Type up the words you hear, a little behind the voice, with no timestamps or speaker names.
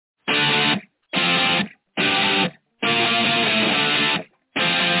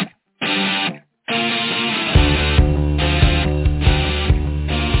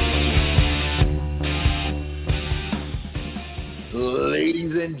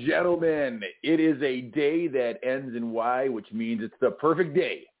gentlemen, it is a day that ends in Y, which means it's the perfect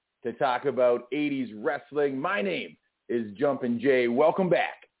day to talk about 80s wrestling. My name is Jumpin' Jay. Welcome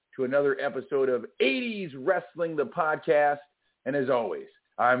back to another episode of 80s Wrestling, the podcast. And as always,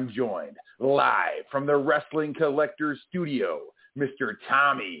 I'm joined live from the Wrestling Collector Studio, Mr.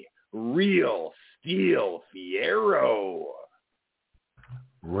 Tommy Real Steel Fierro.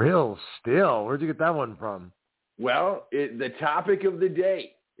 Real Steel? Where'd you get that one from? Well, the topic of the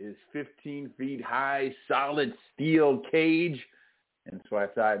day is 15 feet high, solid steel cage. And so I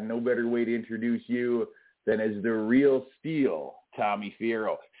thought no better way to introduce you than as the Real Steel, Tommy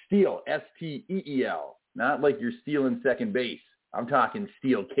Fierro. Steel, S-T-E-E-L. Not like you're stealing second base. I'm talking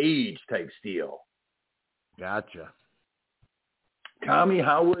steel cage type steel. Gotcha. Tommy,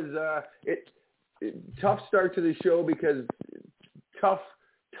 how was it? Tough start to the show because tough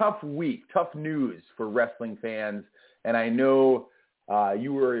week, tough news for wrestling fans. And I know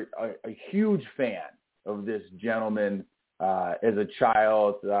you were a huge fan of this gentleman as a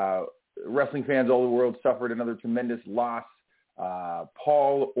child. Wrestling fans all over the world suffered another tremendous loss.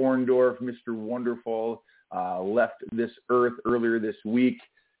 Paul Orndorff, Mr. Wonderful, left this earth earlier this week.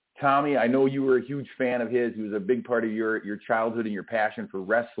 Tommy, I know you were a huge fan of his. He was a big part of your childhood and your passion for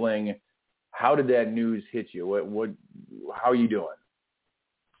wrestling. How did that news hit you? How are you doing?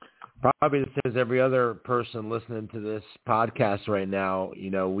 Probably the same as every other person listening to this podcast right now.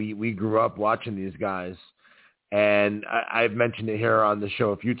 You know, we grew up watching these guys, and I've mentioned it here on the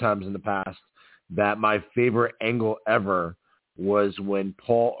show a few times in the past that my favorite angle ever was when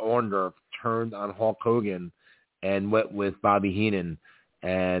Paul Orndorff turned on Hulk Hogan and went with Bobby Heenan.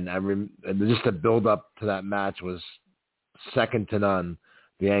 And just the build up to that match was second to none.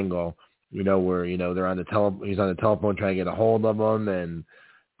 The angle, where they're on he's on the telephone trying to get a hold of him, and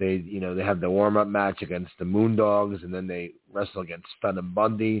they have the warm up match against the Moondogs, and then they wrestle against Stud and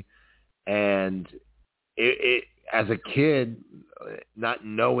Bundy. And it as a kid, not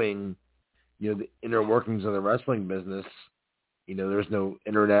knowing the inner workings of the wrestling business, there's no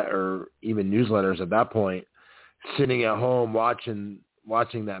internet or even newsletters at that point. Sitting at home watching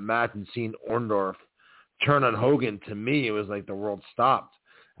that match and seeing Orndorff turn on Hogan, to me, it was like the world stopped.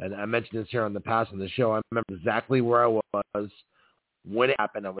 And I mentioned this here on the past on the show. I remember exactly where I was when it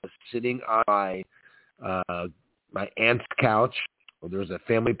happened. I was sitting on my aunt's couch. There was a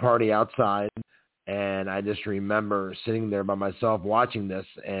family party outside, and I just remember sitting there by myself watching this,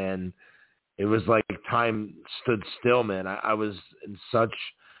 and it was like time stood still, man. I was in such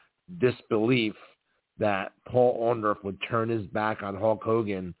disbelief that Paul Orndorff would turn his back on Hulk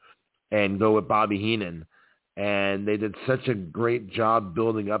Hogan and go with Bobby Heenan. And they did such a great job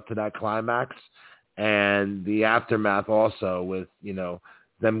building up to that climax and the aftermath also with,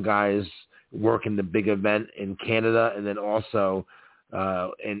 them guys working the big event in Canada. And then also,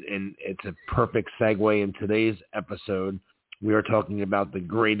 and it's a perfect segue in today's episode. We are talking about the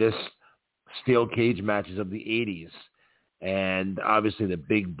greatest steel cage matches of the 80s. And obviously the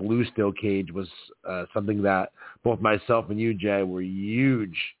big blue steel cage was something that both myself and you, Jay, were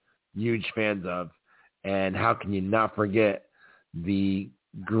huge fans of. And how can you not forget the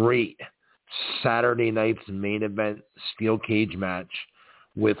great Saturday night's main event steel cage match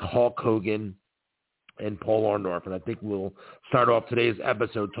with Hulk Hogan and Paul Orndorff? And I think we'll start off today's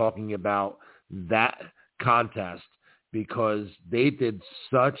episode talking about that contest because they did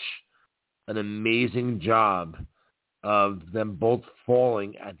such an amazing job of them both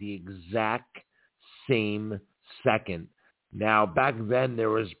falling at the exact same second. Now, back then, there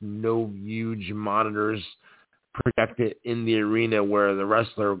was no huge monitors projected in the arena where the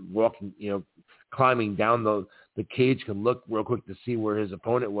wrestler walking, climbing down the cage could look real quick to see where his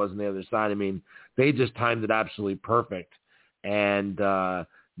opponent was on the other side. I mean, they just timed it absolutely perfect. And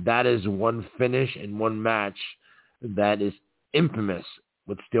that is one finish and one match that is infamous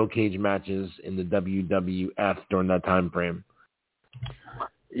with steel cage matches in the WWF during that time frame.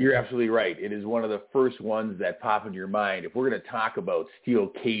 You're absolutely right. It is one of the first ones that pop into your mind. If we're going to talk about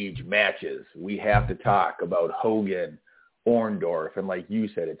steel cage matches, we have to talk about Hogan, Orndorff, and like you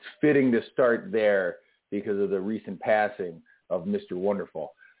said, it's fitting to start there because of the recent passing of Mr.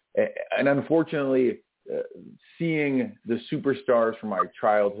 Wonderful. And unfortunately, seeing the superstars from our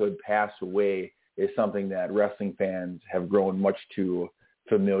childhood pass away is something that wrestling fans have grown much too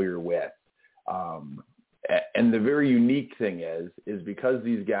familiar with. And the very unique thing is because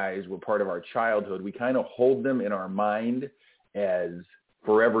these guys were part of our childhood, we kind of hold them in our mind as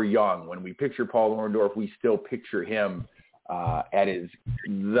forever young. When we picture Paul Orndorff, we still picture him at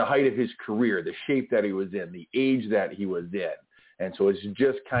the height of his career, the shape that he was in, the age that he was in. And so it's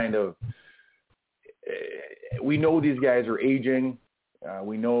just kind of, we know these guys are aging,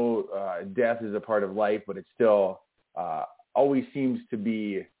 We know death is a part of life, but it still always seems to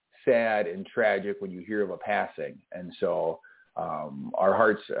be sad and tragic when you hear of a passing. And so our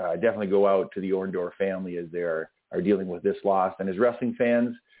hearts definitely go out to the Orndorff family as they are dealing with this loss. And as wrestling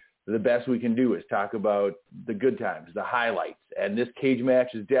fans, the best we can do is talk about the good times, the highlights. And this cage match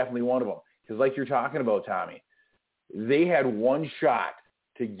is definitely one of them. Because like you're talking about, Tommy, they had one shot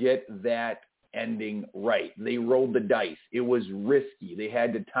to get that ending right. They rolled the dice. It was risky. They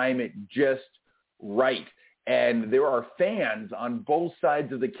had to time it just right. And there are fans on both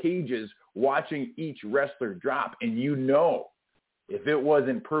sides of the cages watching each wrestler drop. And you know, if it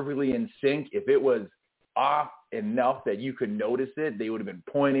wasn't perfectly in sync, if it was off enough that you could notice it, they would have been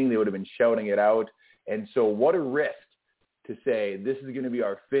pointing, they would have been shouting it out. And so what a risk to say, this is going to be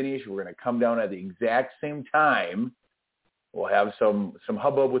our finish. We're going to come down at the exact same time. We'll have some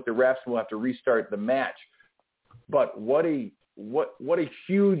hubbub with the refs, and we'll have to restart the match. But what a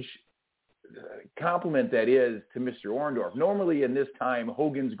huge compliment that is to Mr. Orndorff. Normally in this time,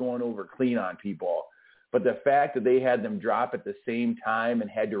 Hogan's going over clean on people. But the fact that they had them drop at the same time and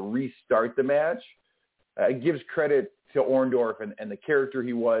had to restart the match gives credit to Orndorff and the character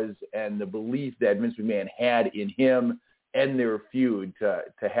he was and the belief that Vince McMahon had in him and their feud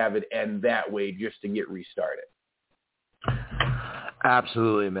to have it end that way just to get restarted.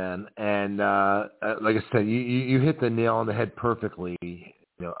 Absolutely, man. And like I said, you hit the nail on the head perfectly.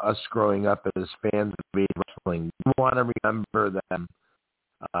 You know, us growing up as fans of wrestling, we want to remember them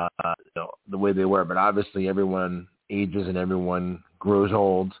the way they were. But obviously everyone ages and everyone grows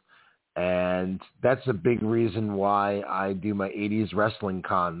old. And that's a big reason why I do my 80s wrestling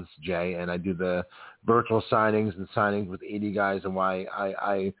cons, Jay, and I do the virtual signings and signings with 80 guys, and why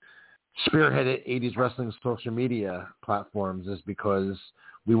I spearheaded 80s wrestling social media platforms is because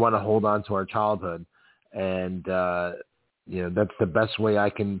we want to hold on to our childhood. And, that's the best way I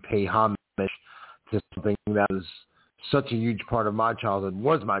can pay homage to something that was such a huge part of my childhood,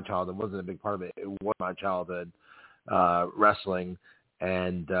 wasn't a big part of it. It was my childhood, wrestling.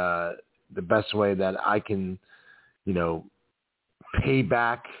 And the best way that I can, pay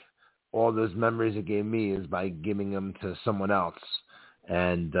back all those memories it gave me is by giving them to someone else.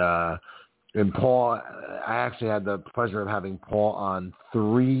 And Paul, I actually had the pleasure of having Paul on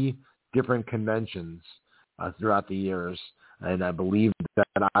 3 different conventions throughout the years. And I believe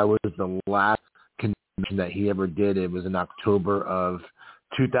that I was the last convention that he ever did. It was in October of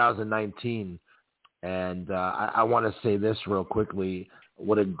 2019. And I want to say this real quickly.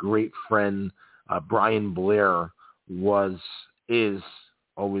 What a great friend Brian Blair is,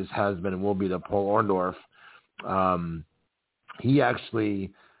 always has been, and will be to Paul Orndorff. He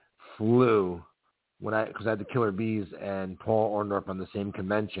actually flew because I had the Killer Bees and Paul Orndorff on the same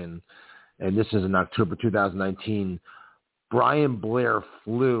convention, and this is in October 2019. Brian Blair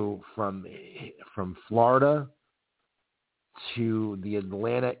flew from Florida to the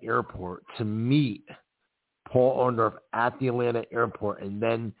Atlanta airport to meet Paul Orndorff at the Atlanta airport, and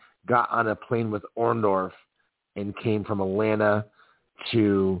then got on a plane with Orndorff and came from Atlanta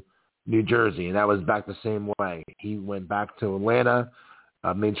to New Jersey. And that was back the same way. He went back to Atlanta,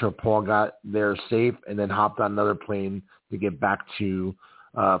 made sure Paul got there safe, and then hopped on another plane to get back to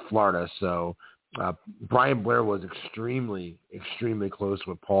Florida. So Brian Blair was extremely, extremely close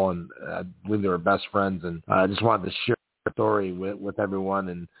with Paul, and I believe they were best friends. And I just wanted to share the story with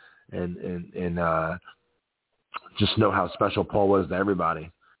everyone and just know how special Paul was to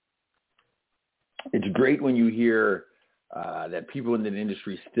everybody. It's great when you hear that people in the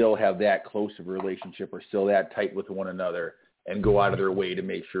industry still have that close of a relationship or still that tight with one another and go out of their way to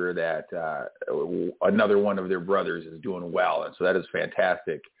make sure that another one of their brothers is doing well. And so that is a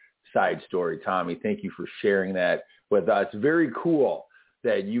fantastic side story, Tommy. Thank you for sharing that with us. Very cool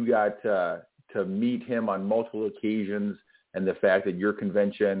that you got to meet him on multiple occasions, and the fact that your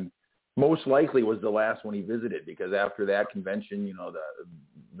convention most likely was the last one he visited, because after that convention,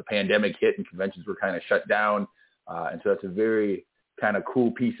 the pandemic hit and conventions were kind of shut down. And so that's a very kind of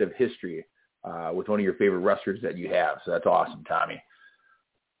cool piece of history with one of your favorite wrestlers that you have. So that's awesome, Tommy.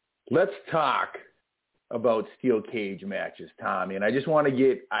 Let's talk about steel cage matches, Tommy. And I just want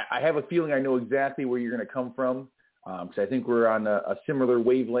to I have a feeling I know exactly where you're going to come from, because I think we're on a similar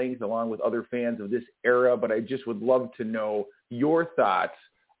wavelength along with other fans of this era. But I just would love to know your thoughts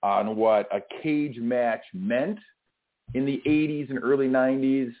on what a cage match meant in the 80s and early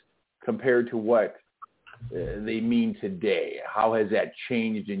 90s compared to what they mean today. How has that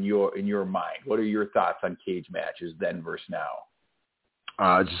changed in your mind? What are your thoughts on cage matches then versus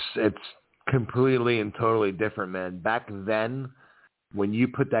now? It's completely and totally different, man. Back then, when you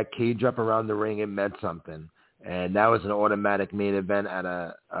put that cage up around the ring, it meant something. And that was an automatic main event at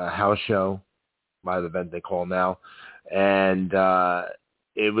a house show, live event they call now. And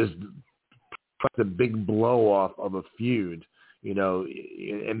it was the big blow-off of a feud,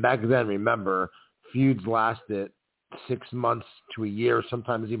 and back then, remember, feuds lasted 6 months to a year,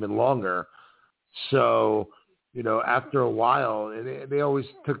 sometimes even longer. So, after a while, and they always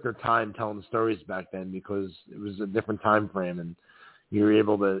took their time telling the stories back then because it was a different time frame, and you were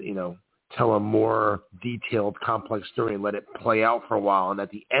able to, tell a more detailed, complex story and let it play out for a while. And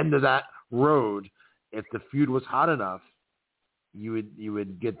at the end of that road, if the feud was hot enough, you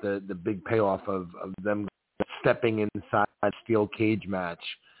would get the big payoff of them stepping inside a steel cage match.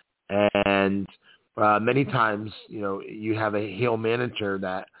 And many times, you have a heel manager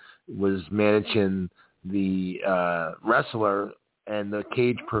that was managing the wrestler, and the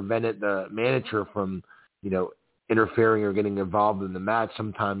cage prevented the manager from, interfering or getting involved in the match.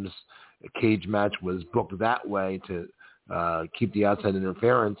 Sometimes a cage match was booked that way to keep the outside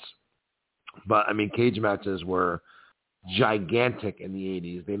interference. But, cage matches were gigantic in the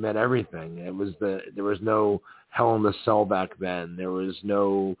 80s. They meant everything. There was no Hell in a Cell back then. There was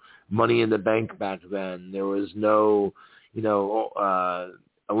no Money in the Bank back then. There was no,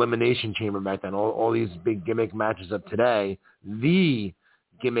 Elimination Chamber back then. All these big gimmick matches of today. The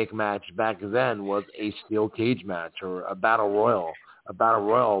gimmick match back then was a steel cage match or a battle royal. A battle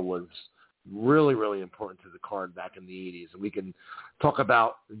royal was really, really important to the card back in the 80s. And we can talk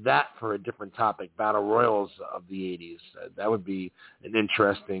about that for a different topic, battle royals of the 80s. That would be an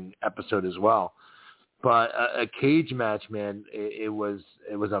interesting episode as well. But a cage match, man, it was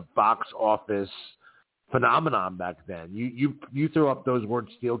a box office phenomenon back then. You throw up those words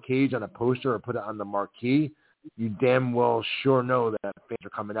steel cage on a poster or put it on the marquee, you damn well sure know that fans are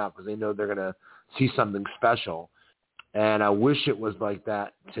coming out because they know they're going to see something special. And I wish it was like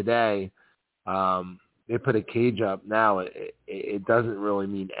that today. They put a cage up now. It doesn't really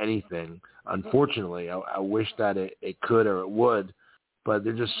mean anything. Unfortunately, I wish that it could or it would, but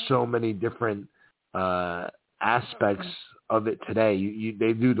there's just so many different aspects of it today.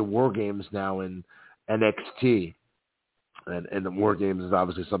 They do the War Games now in NXT, and the War Games is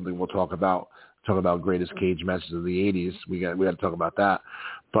obviously something we'll talk about. Talk about greatest cage matches of the 80s. We got to talk about that.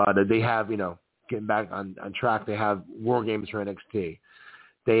 But they have, getting back on track, they have War Games for NXT.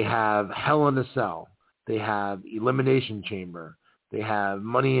 They have Hell in a Cell. They have Elimination Chamber. They have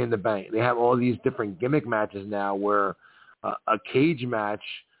Money in the Bank. They have all these different gimmick matches now where a cage match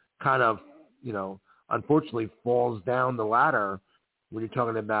kind of, unfortunately falls down the ladder when you're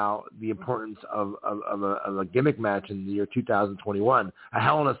talking about the importance of a gimmick match in the year 2021. A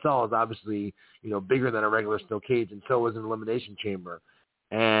Hell in a Cell is obviously, bigger than a regular steel cage, and so is an Elimination Chamber.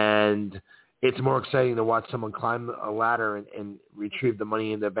 And it's more exciting to watch someone climb a ladder and retrieve the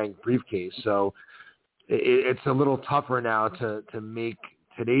Money in the Bank briefcase. So it's a little tougher now to make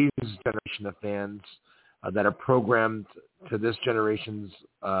today's generation of fans that are programmed to this generation's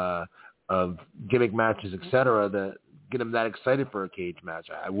of gimmick matches, et cetera, to get them that excited for a cage match.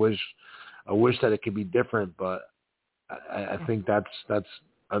 I wish that it could be different, but I think that's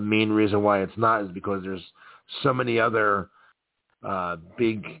a main reason why it's not, is because there's so many other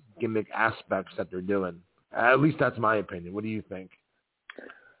big gimmick aspects that they're doing. At least that's my opinion. What do you think?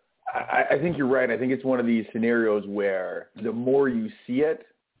 I think you're right. I think it's one of these scenarios where the more you see it,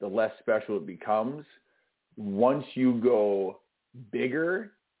 the less special it becomes. Once you go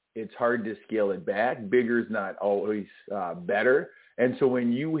bigger, it's hard to scale it back. Bigger is not always better. And so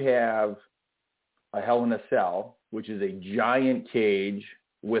when you have a Hell in a Cell, which is a giant cage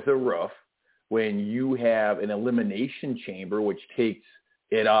with a roof, when you have an Elimination Chamber, which takes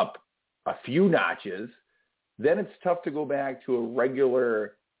it up a few notches, then it's tough to go back to a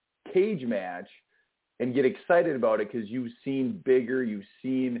regular cage match and get excited about it because you've seen bigger, you've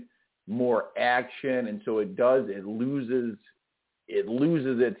seen more action, and so it loses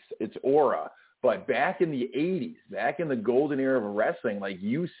its aura. But back in the 80s, back in the golden era of wrestling, like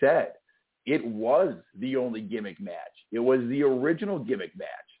you said, it was the only gimmick match. It was the original gimmick match.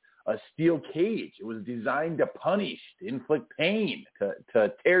 A steel cage. It was designed to punish, to inflict pain,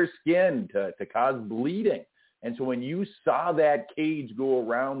 to tear skin, to cause bleeding. And so when you saw that cage go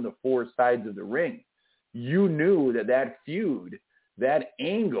around the four sides of the ring, you knew that feud, that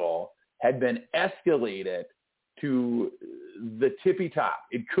angle had been escalated to the tippy top.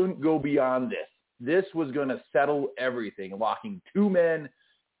 It couldn't go beyond this. This was going to settle everything, locking two men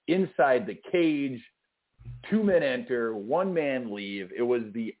inside the cage. Two men enter, one man leave. It was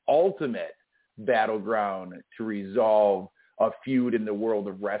the ultimate battleground to resolve a feud in the world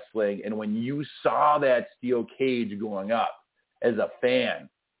of wrestling. And when you saw that steel cage going up as a fan,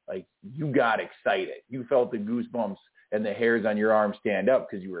 Like, you got excited. You felt the goosebumps and the hairs on your arm stand up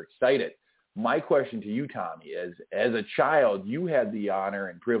because you were excited. My question to you, Tommy, is as a child, you had the honor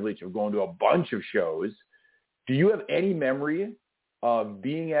and privilege of going to a bunch of shows. Do you have any memory of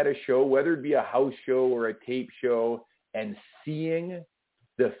being at a show, whether it be a house show or a tape show, and seeing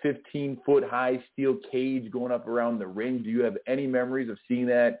the 15-foot high steel cage going up around the ring? Do you have any memories of seeing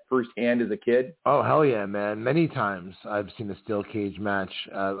that firsthand as a kid? Oh, hell yeah, man. Many times I've seen a steel cage match.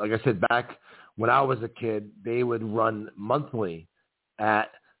 Like I said, back when I was a kid, they would run monthly at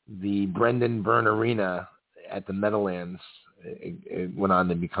the Brendan Byrne Arena at the Meadowlands. It went on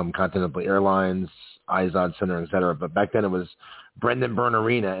to become Continental Airlines, Izod Center, et cetera. But back then it was Brendan Byrne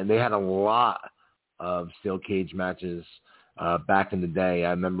Arena, and they had a lot of steel cage matches back in the day.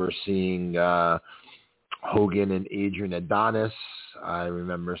 I remember seeing Hogan and Adrian Adonis. I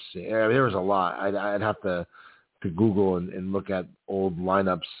remember seeing, there was a lot. I'd have to Google and look at old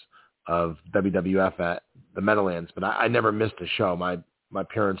lineups of WWF at the Meadowlands, but I never missed a show. My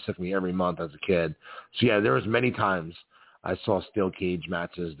parents took me every month as a kid. So yeah, there was many times I saw steel cage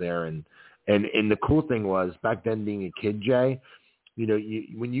matches there, and the cool thing was back then, being a kid, Jay, you know,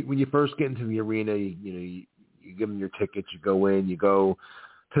 when you first get into the arena, you give them your tickets, you go in, you go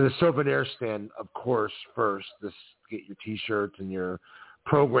to the souvenir stand, of course, first, to get your T-shirts and your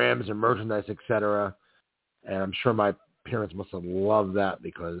programs and merchandise, etc. And I'm sure my parents must have loved that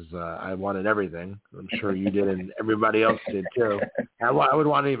because I wanted everything. I'm sure you did, and everybody else did too. I would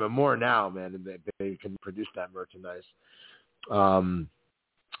want it even more now, man, if they can produce that merchandise.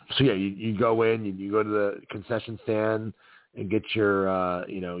 So yeah, you go in, you go to the concession stand and get your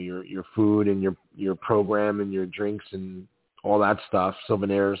your food and your program and your drinks and all that stuff,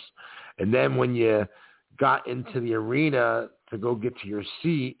 souvenirs. And then when you got into the arena to go get to your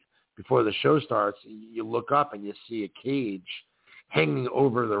seat before the show starts, you look up and you see a cage hanging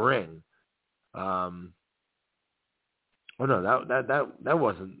over the ring. Oh no, that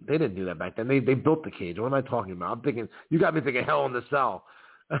wasn't. They didn't do that back then. They built the cage. What am I talking about? I'm thinking, you got me thinking Hell in the Cell.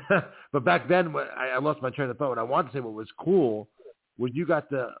 But back then, I lost my train of thought. What I wanted to say, what was cool was you got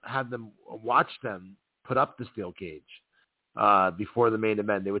to have them watch them put up the steel cage before the main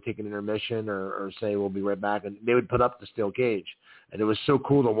event. They would take an intermission or say we'll be right back, and they would put up the steel cage. And it was so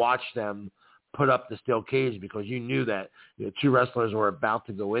cool to watch them put up the steel cage because you knew that two wrestlers were about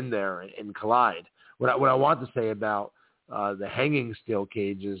to go in there and collide. What I want to say about the hanging steel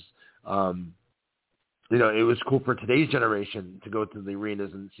cage is, it was cool for today's generation to go to the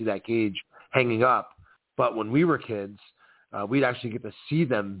arenas and see that cage hanging up. But when we were kids, we'd actually get to see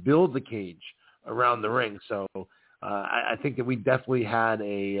them build the cage around the ring. So I think that we definitely had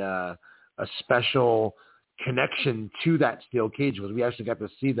a special connection to that steel cage because we actually got to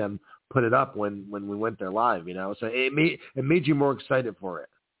see them put it up when we went there live. So it made you more excited for it.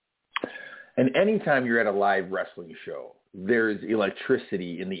 And anytime you're at a live wrestling show, there's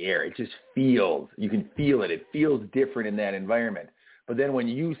electricity in the air. It just feels, you can feel it. It feels different in that environment. But then when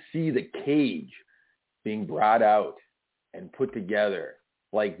you see the cage being brought out and put together,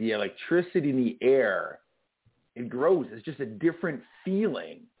 like the electricity in the air, it grows. It's just a different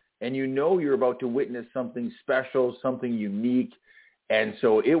feeling. And you're about to witness something special, something unique. And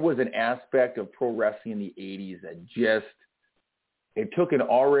so it was an aspect of pro wrestling in the 80s that just, it took an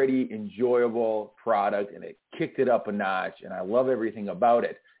already enjoyable product and it kicked it up a notch, and I love everything about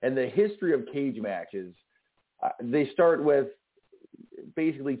it. And the history of cage matches, they start with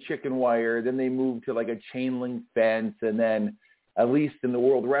basically chicken wire, then they move to like a chain link fence, and then at least in the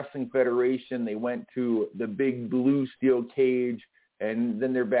World Wrestling Federation, they went to the big blue steel cage, and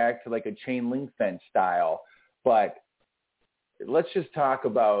then they're back to like a chain link fence style. But let's just talk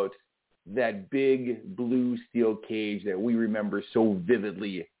about that big blue steel cage that we remember so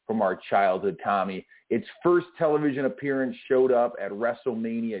vividly from our childhood, Tommy. Its first television appearance showed up at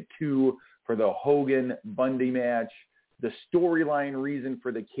WrestleMania 2 for the Hogan-Bundy match. The storyline reason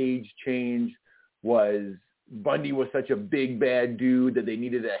for the cage change was Bundy was such a big, bad dude that they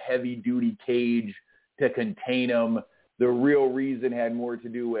needed a heavy-duty cage to contain him. The real reason had more to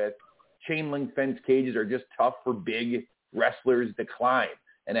do with chain link fence cages are just tough for big wrestlers to climb.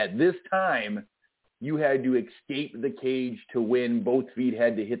 And at this time, you had to escape the cage to win. Both feet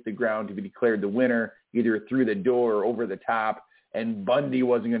had to hit the ground to be declared the winner, either through the door or over the top. And Bundy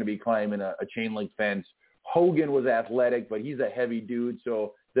wasn't going to be climbing a chain link fence. Hogan was athletic, but he's a heavy dude,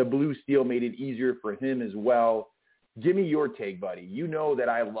 so the blue steel made it easier for him as well. Give me your take, buddy. You know that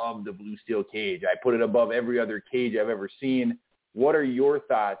I love the blue steel cage. I put it above every other cage I've ever seen. What are your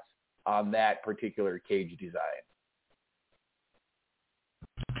thoughts on that particular cage design?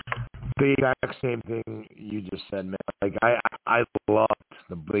 The exact same thing you just said, man. Like I loved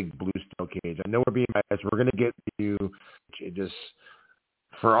the big blue steel cage. I know we're being biased. We're gonna get to you. It just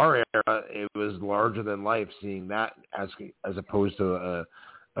for our era, it was larger than life. Seeing that as opposed to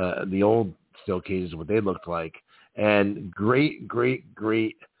the old steel cages, what they looked like. And great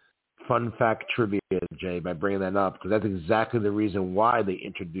fun fact trivia, Jay, by bringing that up, because that's exactly the reason why they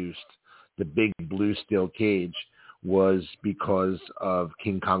introduced the big blue steel cage was because of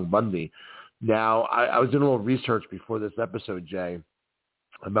King Kong Bundy. Now, I was doing a little research before this episode, Jay,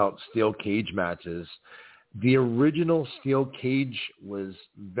 about steel cage matches. The original steel cage was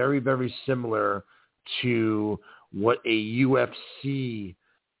very, very similar to what a UFC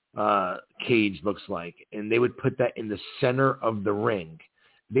cage looks like, and they would put that in the center of the ring.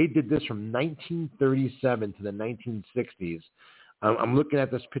 They did this from 1937 to the 1960s. I'm looking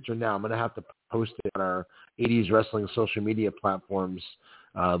at this picture now. I'm going to have to post it on our 80s Wrestling social media platforms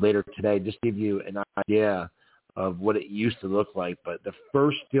later today, just to give you an idea of what it used to look like. But the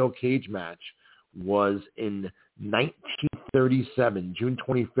first steel cage match was in 1937, June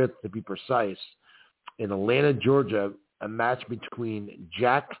 25th to be precise, in Atlanta, Georgia, a match between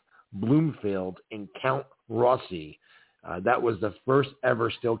Jack Bloomfield and Count Rossi. That was the first ever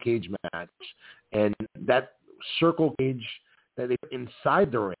steel cage match. And that circle cage that they put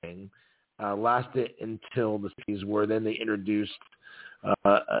inside the ring lasted until the 60s, where then they introduced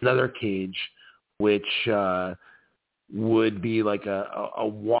another cage, which would be like a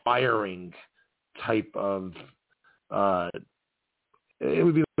wiring type of it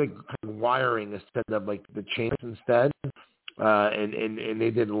would be like kind of wiring instead of like the chains instead. And they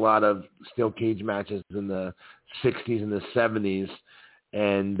did a lot of steel cage matches in the 60s and the 70s.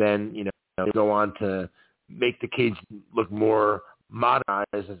 And then, they go on to make the cage look more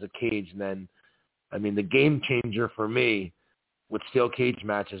modernized as a cage. And then, the game changer for me with steel cage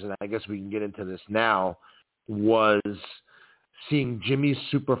matches, and I guess we can get into this now, was seeing Jimmy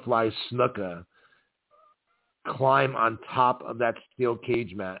Superfly Snuka climb on top of that steel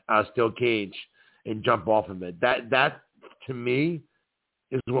cage and jump off of it. That to me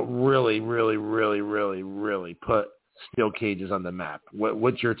is what really, really, really, really, really put steel cages on the map.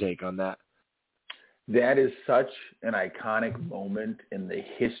 What's your take on that? That is such an iconic moment in the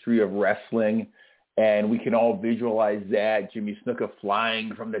history of wrestling, and we can all visualize that. Jimmy Snuka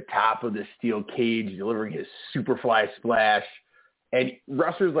flying from the top of the steel cage, delivering his Superfly splash. And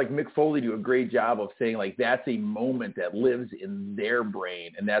wrestlers like Mick Foley do a great job of saying, like, that's a moment that lives in their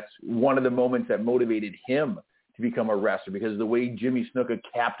brain. And that's one of the moments that motivated him to become a wrestler, because of the way Jimmy Snuka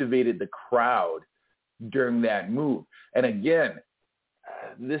captivated the crowd during that move. And again,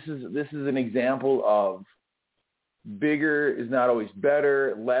 this is an example of bigger is not always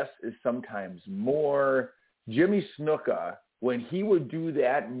better. Less is sometimes more. Jimmy Snuka, when he would do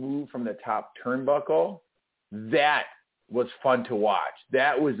that move from the top turnbuckle, that was fun to watch.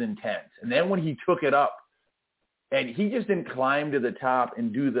 That was intense. And then when he took it up, and he just didn't climb to the top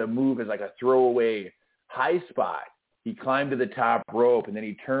and do the move as like a throwaway high spot. He climbed to the top rope, and then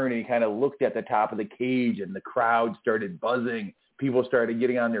he turned and he kind of looked at the top of the cage, and the crowd started buzzing. People started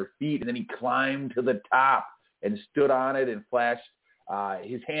getting on their feet, and then he climbed to the top and stood on it and flashed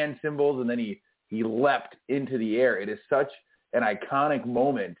his hand symbols, and then he leapt into the air. It is such an iconic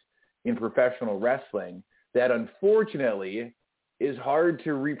moment in professional wrestling that unfortunately is hard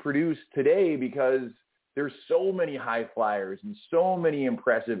to reproduce today, because there's so many high flyers and so many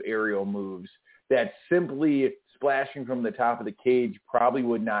impressive aerial moves that simply splashing from the top of the cage probably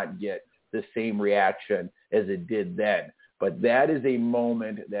would not get the same reaction as it did then. But that is a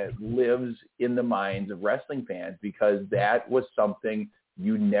moment that lives in the minds of wrestling fans, because that was something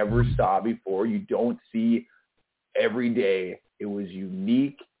you never saw before. You don't see every day. It was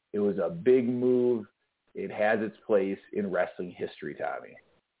unique. It was a big move. It has its place in wrestling history, Tommy.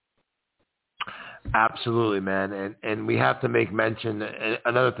 Absolutely, man. And we have to make mention,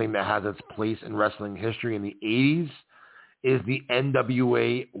 another thing that has its place in wrestling history in the 80s is the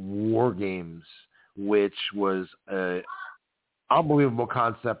NWA War Games, which was an unbelievable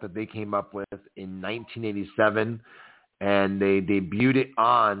concept that they came up with in 1987. And they debuted it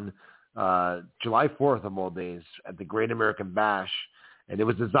on July 4th of all days at the Great American Bash. And it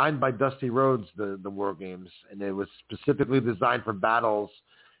was designed by Dusty Rhodes, the War Games, and it was specifically designed for battles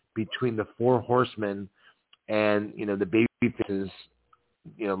between the Four Horsemen and, the babyfaces,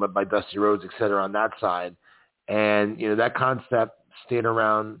 led by Dusty Rhodes, et cetera, on that side. And, that concept stayed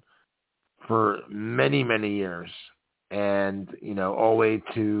around for many, many years. And, all the way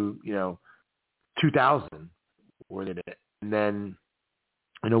to, 2000, where they did it. And then,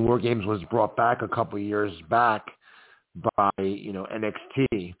 War Games was brought back a couple of years back by,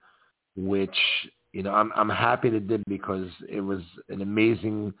 NXT. which, I'm happy they did because it was an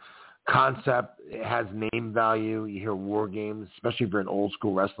amazing concept. It has name value. You hear War Games, especially if you're an old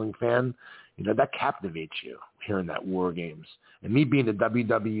school wrestling fan, that captivates you, hearing that War Games. And me being a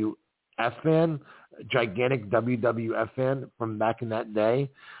WWF fan, gigantic WWF fan from back in that day,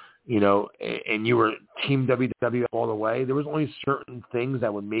 and you were Team WWF all the way, there was only certain things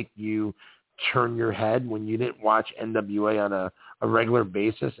that would make you turn your head when you didn't watch NWA on a regular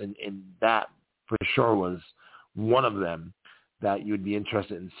basis, and that for sure was one of them that you would be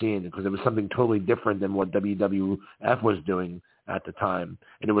interested in seeing, because it was something totally different than what WWF was doing at the time,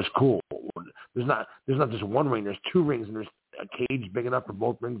 and it was cool. There's not just one ring, there's two rings, and there's a cage big enough for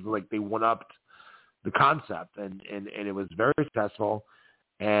both rings. Like, they one-upped the concept, and it was very successful,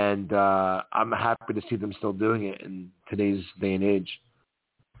 and I'm happy to see them still doing it in today's day and age.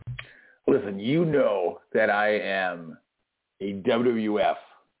 Listen, that I am a WWF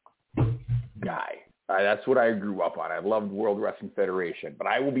guy. That's what I grew up on. I loved World Wrestling Federation. But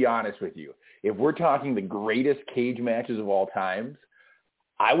I will be honest with you. If we're talking the greatest cage matches of all times,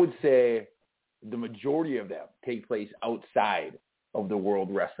 I would say the majority of them take place outside of the World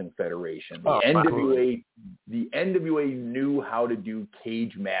Wrestling Federation. The NWA knew how to do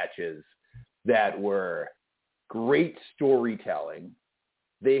cage matches that were great storytelling.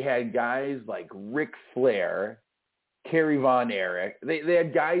 They had guys like Ric Flair, Kerry Von Erich. They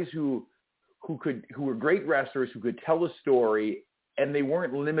had guys who were great wrestlers, who could tell a story, and they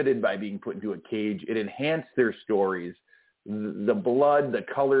weren't limited by being put into a cage. It enhanced their stories. The blood, the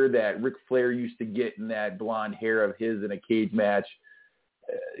color that Ric Flair used to get in that blonde hair of his in a cage match.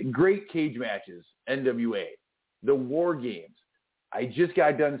 Great cage matches, NWA. The War Games. I just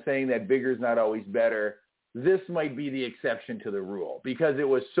got done saying that bigger is not always better. This might be the exception to the rule because it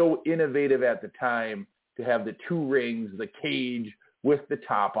was so innovative at the time to have the two rings, the cage with the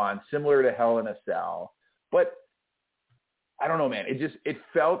top on, similar to Hell in a Cell. But I don't know, man. It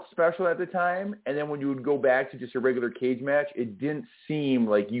felt special at the time. And then when you would go back to just a regular cage match, it didn't seem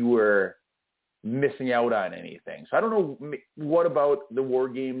like you were missing out on anything. So I don't know what about the War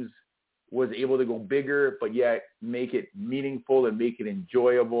Games was able to go bigger, but yet make it meaningful and make it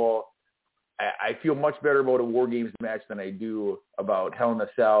enjoyable. I feel much better about a War Games match than I do about Hell in a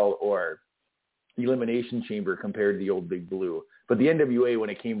Cell or Elimination Chamber compared to the old Big Blue. But the NWA,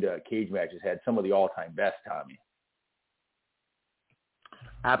 when it came to cage matches, had some of the all-time best, Tommy.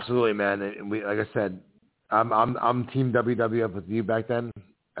 Absolutely, man. And like I said, I'm Team WWF with you back then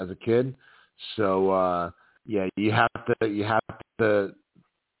as a kid. So yeah, you have to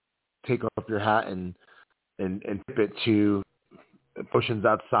take off your hat and tip it to portions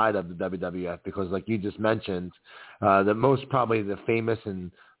outside of the WWF, because like you just mentioned, probably the famous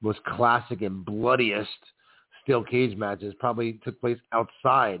and most classic and bloodiest steel cage matches probably took place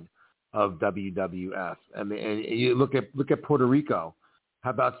outside of WWF. I mean, and you look at Puerto Rico. How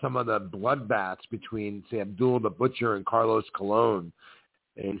about some of the bloodbaths between, say, Abdul the Butcher and Carlos Colon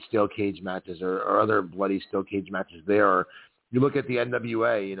in steel cage matches, or other bloody steel cage matches there? Or you look at the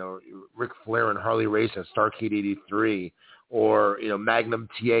NWA, Ric Flair and Harley Race at Starrcade 83, or, Magnum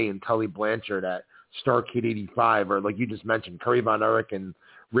TA and Tully Blanchard at Starrcade 85, or like you just mentioned, Kerry Von Erich and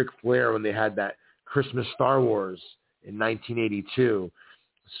Ric Flair when they had that Christmas Star Wars in 1982.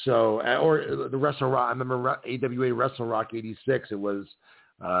 So, or the Wrestle Rock, I remember AWA Wrestle Rock 86, it was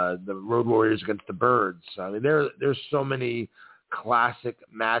the Road Warriors against the Birds. I mean, there's so many classic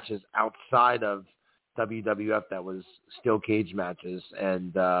matches outside of WWF that was steel cage matches,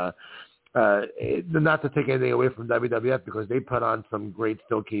 and not to take anything away from WWF, because they put on some great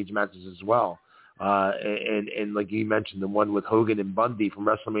steel cage matches as well. And like you mentioned, the one with Hogan and Bundy from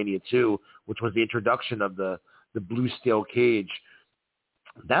WrestleMania 2, which was the introduction of the blue steel cage.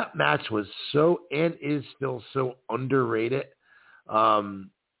 That match was so, and is still so, underrated. And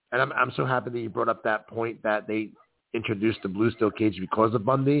I'm so happy that you brought up that point that they introduced the blue steel cage because of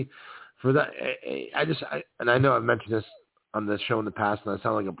Bundy. For that, and I know I've mentioned this on the show in the past, and I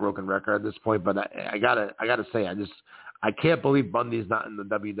sound like a broken record at this point, but I gotta say, I can't believe Bundy's not in the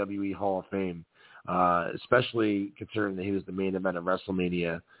WWE Hall of Fame, especially considering that he was the main event of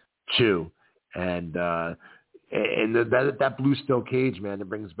WrestleMania 2, and that blue steel cage, man, it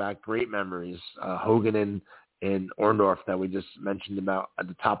brings back great memories. Hogan and Orndorff that we just mentioned about at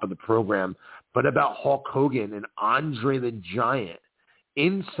the top of the program, but about Hulk Hogan and Andre the Giant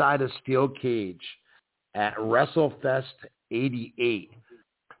inside a steel cage at WrestleFest 88.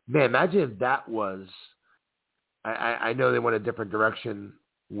 Man, imagine if that was, I know they went a different direction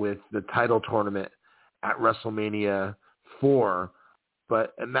with the title tournament at WrestleMania 4,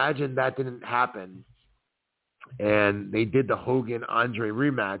 but imagine that didn't happen and they did the Hogan-Andre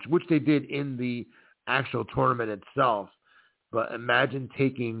rematch, which they did in the actual tournament itself. But imagine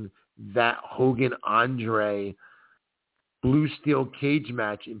taking that Hogan-Andre blue steel cage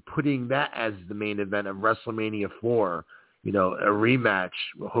match and putting that as the main event of WrestleMania 4, a rematch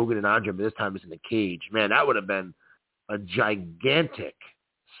with Hogan and Andre, but this time it's in the cage. Man, that would have been a gigantic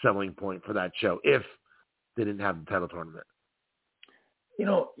selling point for that show if they didn't have the title tournament.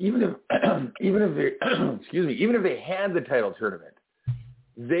 Even if they had the title tournament,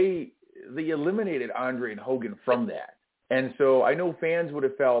 they eliminated Andre and Hogan from that. And so I know fans would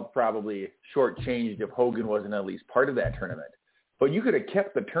have felt probably shortchanged if Hogan wasn't at least part of that tournament. But you could have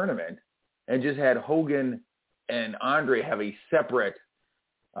kept the tournament and just had Hogan and Andre have a separate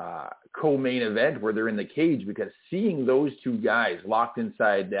co-main event where they're in the cage, because seeing those two guys locked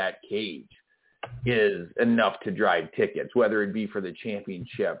inside that cage is enough to drive tickets, whether it be for the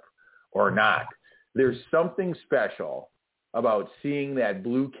championship or not. There's something special about seeing that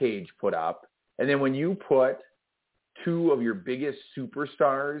blue cage put up, and then when you put two of your biggest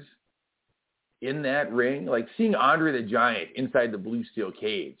superstars in that ring, like seeing Andre the Giant inside the blue steel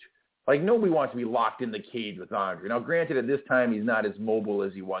cage, like nobody wants to be locked in the cage with Andre. Now, granted, at this time, he's not as mobile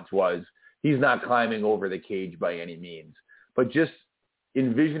as he once was. He's not climbing over the cage by any means, but just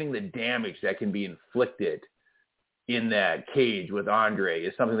envisioning the damage that can be inflicted in that cage with Andre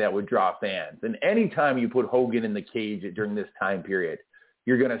is something that would draw fans. And anytime you put Hogan in the cage during this time period,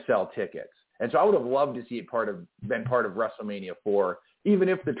 you're going to sell tickets. And so I would have loved to see it been part of WrestleMania 4, even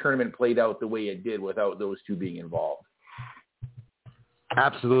if the tournament played out the way it did without those two being involved.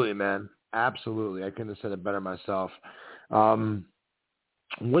 Absolutely, man. Absolutely. I couldn't have said it better myself.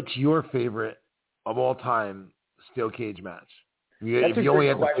 What's your favorite of all time steel cage match? If you only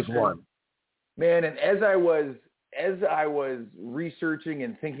had to pick one. Man, and as I was researching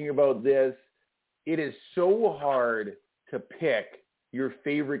and thinking about this, it is so hard to pick your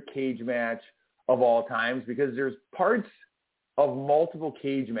favorite cage match of all times, because there's parts of multiple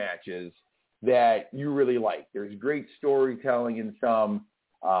cage matches that you really like. There's great storytelling in some.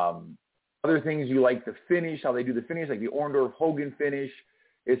 Other things you like, the finish, how they do the finish, like the Orndorff-Hogan finish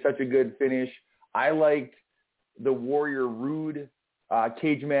is such a good finish. I liked the Warrior Rude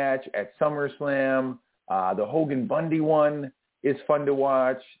cage match at SummerSlam. The Hogan-Bundy one is fun to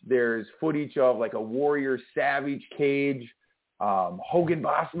watch. There's footage of like a Warrior Savage cage. Hogan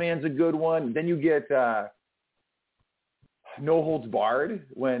Bossman's a good one. Then you get No Holds Barred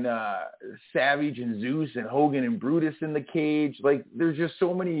when Savage and Zeus and Hogan and Brutus in the cage. Like, there's just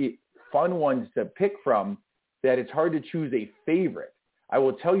so many fun ones to pick from that it's hard to choose a favorite. I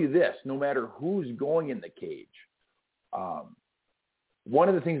will tell you this, no matter who's going in the cage, one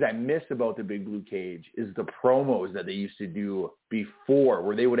of the things I miss about the Big Blue Cage is the promos that they used to do before,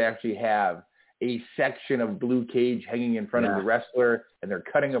 where they would actually have a section of blue cage hanging in front of the wrestler, and they're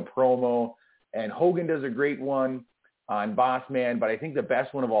cutting a promo. And Hogan does a great one on Boss Man, but I think the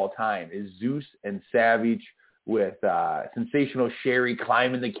best one of all time is Zeus and Savage with Sensational Sherry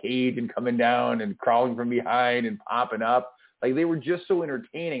climbing the cage and coming down and crawling from behind and popping up. Like, they were just so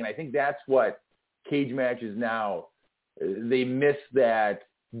entertaining, and I think that's what cage matches now, they miss that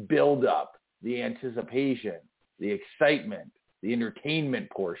build-up, the anticipation, the excitement, the entertainment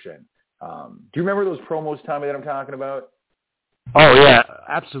portion. Do you remember those promos, Tommy, that I'm talking about? Oh, yeah,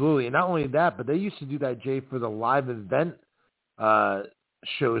 absolutely. And not only that, but they used to do that, Jay, for the live event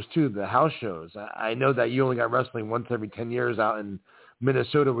shows, too, the house shows. I know that you only got wrestling once every 10 years out in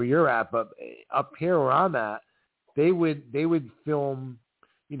Minnesota where you're at, but up here where I'm at, they would film,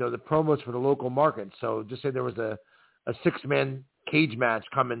 the promos for the local market. So just say there was a six-man cage match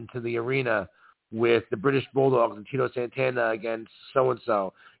coming to the arena with the British Bulldogs and Tito Santana against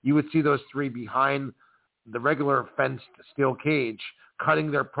so-and-so. You would see those three behind the regular fenced steel cage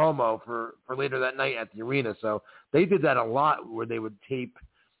cutting their promo for later that night at the arena. So they did that a lot, where they would tape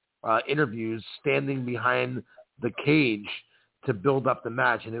interviews standing behind the cage to build up the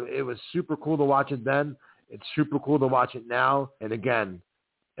match. And it was super cool to watch it then. It's super cool to watch it now. And again,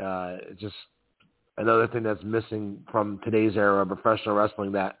 it's just another thing that's missing from today's era of professional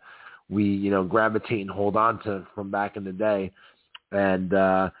wrestling that we, gravitate and hold on to from back in the day. And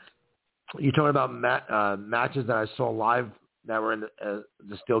you're talking about matches that I saw live that were in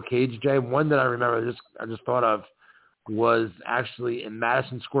the steel cage, Jay. One that I remember I just thought of was actually in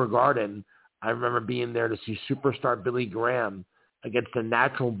Madison Square Garden. I remember being there to see superstar Billy Graham against the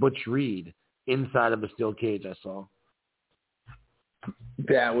Natural Butch Reed inside of a steel cage I saw.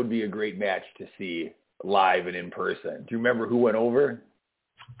 That would be a great match to see live and in person. Do you remember who went over?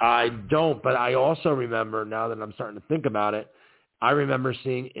 I don't, but I also remember, now that I'm starting to think about it, I remember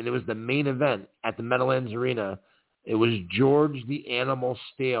seeing, and it was the main event at the Meadowlands Arena. It was George the Animal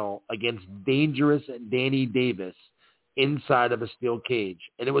Steele against Dangerous Danny Davis inside of a steel cage,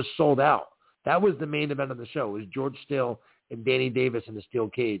 and it was sold out. That was the main event of the show. It was George Steele and Danny Davis in the steel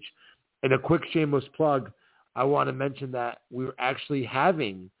cage. And a quick shameless plug, I want to mention that we were actually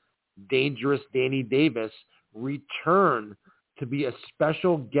having Dangerous Danny Davis return to be a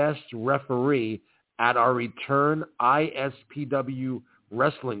special guest referee at our return ISPW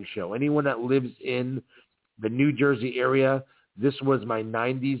wrestling show. Anyone that lives in the New Jersey area, this was my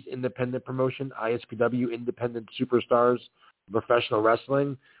 90s independent promotion, ISPW, Independent Superstars Professional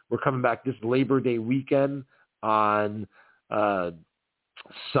Wrestling. We're coming back this Labor Day weekend on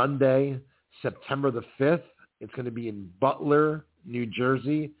Sunday, September the 5th. It's going to be in Butler, New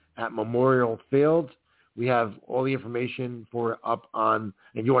Jersey at Memorial Field. We have all the information for it up on,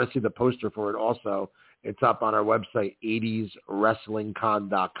 and you want to see the poster for it also, it's up on our website,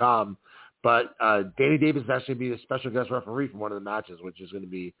 80swrestlingcon.com. But Danny Davis is actually be a special guest referee for one of the matches, which is going to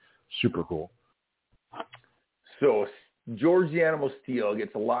be super cool. So George the Animal Steele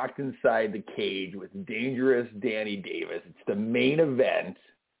gets locked inside the cage with Dangerous Danny Davis. It's the main event.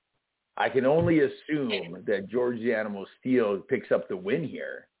 I can only assume that George the Animal Steele picks up the win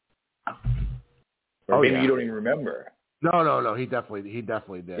here. Or maybe you don't even remember. No. He definitely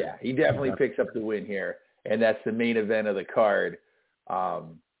did. Yeah, he definitely picks up the win here, and that's the main event of the card.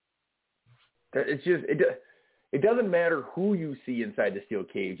 It's just it doesn't matter who you see inside the steel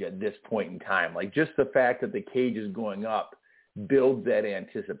cage at this point in time. Like, just the fact that the cage is going up builds that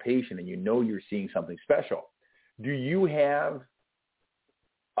anticipation, and you know you're seeing something special. Do you have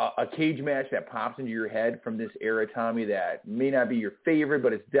a cage match that pops into your head from this era, Tommy, that may not be your favorite,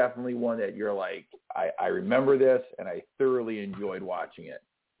 but it's definitely one that you're like, I remember this, and I thoroughly enjoyed watching it?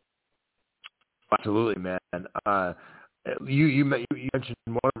 Absolutely, man. You mentioned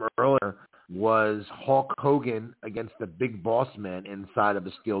one of them earlier was Hulk Hogan against the Big Boss Man inside of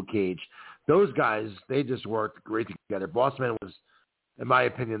a steel cage. Those guys, they just worked great together. Boss Man was, in my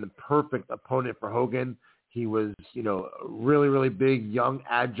opinion, the perfect opponent for Hogan. He was, really, really big, young,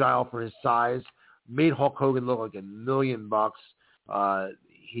 agile for his size. Made Hulk Hogan look like $1 million.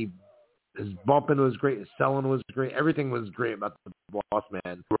 His bumping was great. His selling was great. Everything was great about the Boss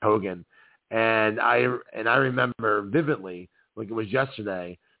Man, Hogan. And I remember vividly, like it was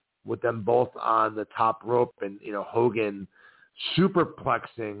yesterday, with them both on the top rope and, Hogan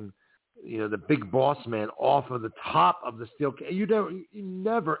superplexing, the Big Boss Man off of the top of the steel cage. You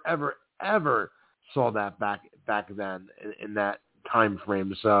never, ever, ever saw that back then in that time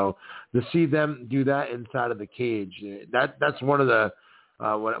frame. So to see them do that inside of the cage, that's one of the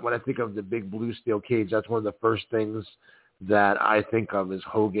when I think of the big blue steel cage, that's one of the first things that I think of is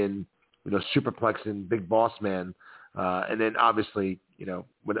Hogan, superplexing Big Boss Man, and then obviously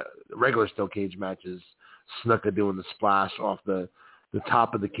when the regular steel cage matches, Snuka doing the splash off the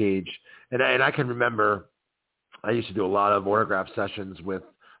top of the cage, and I can remember I used to do a lot of autograph sessions with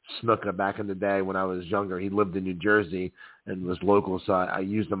Snuka back in the day when I was younger. He lived in New Jersey and was local, so I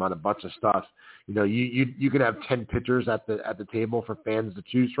used him on a bunch of stuff. You could have 10 pictures at the table for fans to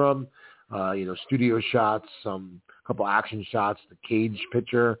choose from. Studio shots, a couple action shots, the cage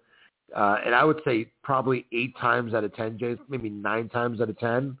picture, and I would say probably 8 times out of 10, Jay, maybe 9 times out of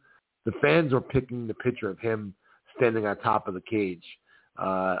 10, the fans were picking the picture of him standing on top of the cage.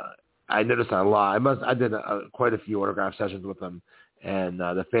 I noticed that a lot. I did quite a few autograph sessions with him. And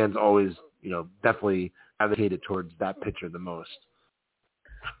the fans always, definitely advocated towards that picture the most.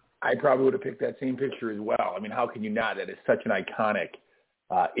 I probably would have picked that same picture as well. I mean, how can you not? That is such an iconic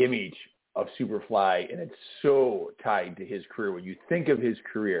image of Superfly, and it's so tied to his career. When you think of his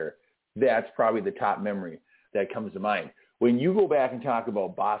career, that's probably the top memory that comes to mind. When you go back and talk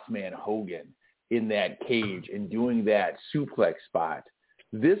about Boss Man Hogan in that cage and doing that suplex spot,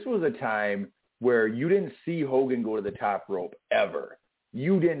 this was a time where you didn't see Hogan go to the top rope ever.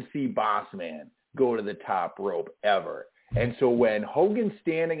 You didn't see Boss Man go to the top rope ever. And so when Hogan's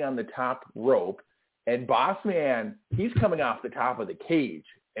standing on the top rope and Boss Man, he's coming off the top of the cage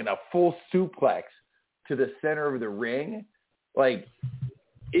in a full suplex to the center of the ring, like,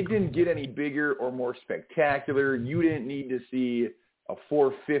 it didn't get any bigger or more spectacular. You didn't need to see a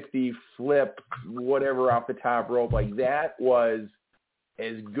 450 flip, whatever, off the top rope. Like, that was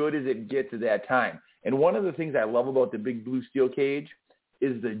as good as it gets at that time. And one of the things I love about the big blue steel cage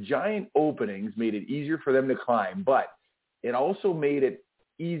is the giant openings made it easier for them to climb, but it also made it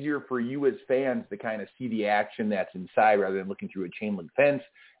easier for you as fans to kind of see the action that's inside rather than looking through a chain link fence.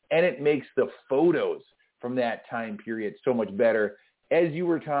 And it makes the photos from that time period so much better. as you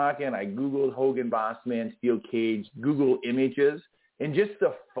were talking, I Googled Hogan Bossman steel cage, Google images, and just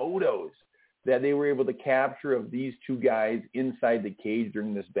the photos that they were able to capture of these two guys inside the cage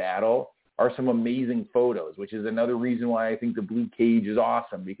during this battle are some amazing photos, which is another reason why I think the blue cage is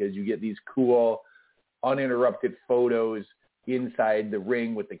awesome, because you get these cool, uninterrupted photos inside the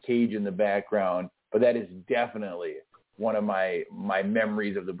ring with the cage in the background. But that is definitely one of my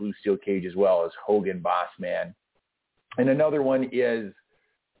memories of the blue steel cage as well, as Hogan Bossman. And another one is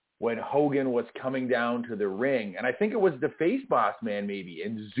when Hogan was coming down to the ring, and I think it was the face Bossman maybe,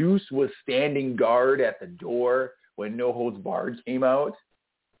 and Zeus was standing guard at the door when No Holds Barred came out.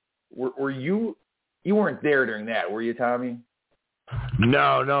 Were you weren't there during that, were you, Tommy?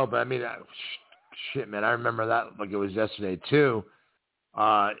 No, but I mean, shit, man, I remember that like it was yesterday too.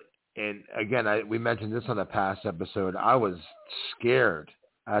 And again, we mentioned this on a past episode. I was scared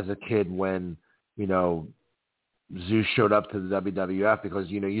as a kid when, you know, Zeus showed up to the WWF, because,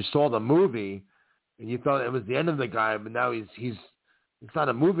 you know, you saw the movie and you thought it was the end of the guy, but now it's not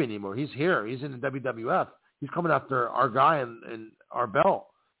a movie anymore. He's here. He's in the WWF. He's coming after our guy and our belt.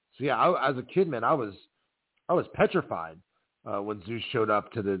 So yeah, as a kid, man, I was petrified when Zeus showed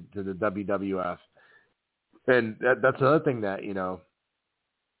up to the WWF. And that's another thing that, you know,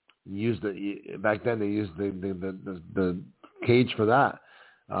 back then they used the cage for that.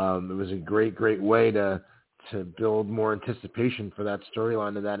 It was a great way to build more anticipation for that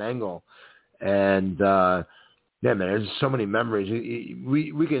storyline and that angle. And yeah, man, there's so many memories.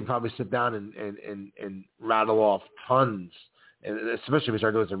 We can probably sit down and rattle off tons, and especially if we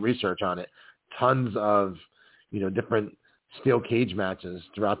start doing some research on it, tons of, you know, different steel cage matches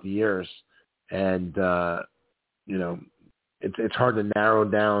throughout the years. And you know, it's hard to narrow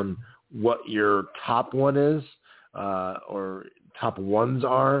down what your top one is, or top ones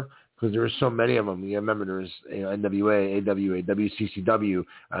are, because there were so many of them. You remember there's, you know, NWA, AWA, WCCW,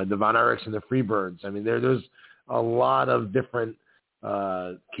 the Von Erichs and the Freebirds. I mean, there's a lot of different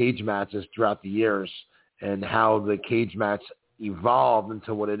cage matches throughout the years, and how the cage match evolved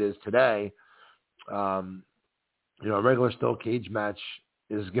into what it is today. You know, a regular steel cage match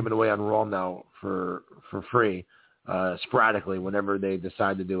is given away on Raw now for free, sporadically, whenever they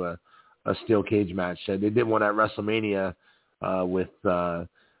decide to do a steel cage match. So they did one at WrestleMania with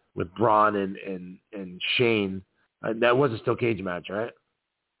Braun and Shane. That was a steel cage match, right?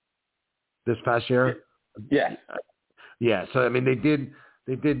 This past year? Yeah. Yeah. So I mean, they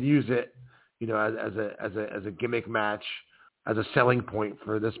did use it, you know, as a gimmick match, as a selling point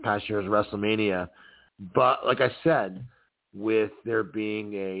for this past year's WrestleMania. But like I said, with there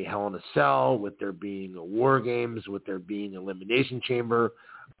being a Hell in a Cell, with there being a War Games, with there being Elimination Chamber,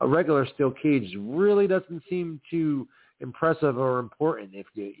 a regular steel cage really doesn't seem too impressive or important if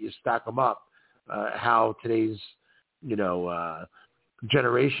you stack them up. How today's, you know,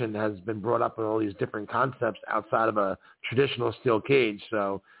 generation has been brought up with all these different concepts outside of a traditional steel cage.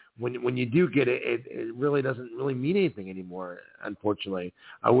 So when you do get it, it really doesn't really mean anything anymore, unfortunately.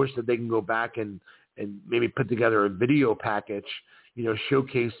 I wish that they can go back and maybe put together a video package, you know,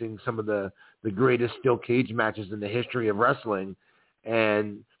 showcasing some of the greatest steel cage matches in the history of wrestling,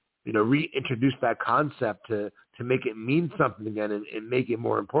 and, you know, reintroduce that concept to make it mean something again, and make it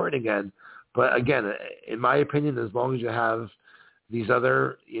more important again. But again, in my opinion, as long as you have these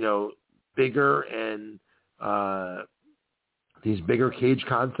other, you know, bigger and these bigger cage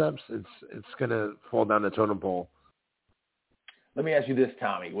concepts, it's going to fall down the totem pole. Let me ask you this,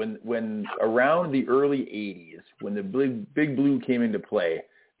 Tommy. When around the early 80s, when the Big Blue came into play,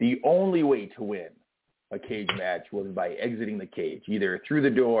 the only way to win a cage match was by exiting the cage, either through the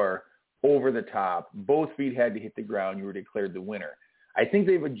door, over the top. Both feet had to hit the ground. You were declared the winner. I think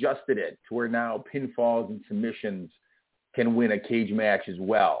they've adjusted it to where now pinfalls and submissions can win a cage match as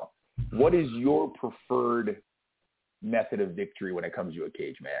well. What is your preferred method of victory when it comes to a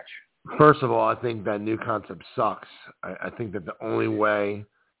cage match? First of all, I think that new concept sucks. I think that the only way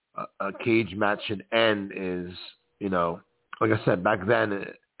a cage match should end is, you know, like I said, back then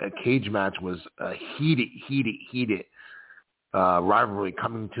a cage match was a heated rivalry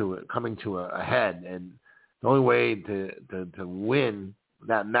coming to a head, and the only way to win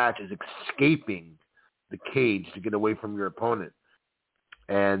that match is escaping the cage to get away from your opponent.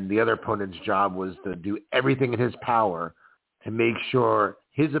 And the other opponent's job was to do everything in his power to make sure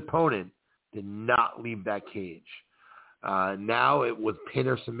his opponent did not leave that cage. Now it was pin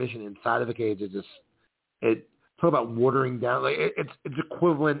or submission inside of the cage. Talk about watering down. Like it's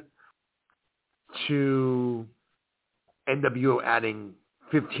equivalent to NWO adding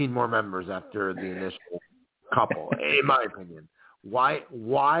 15 more members after the initial couple, in my opinion.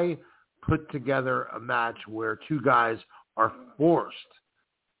 Why put together a match where two guys are forced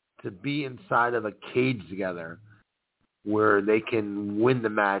to be inside of a cage together where they can win the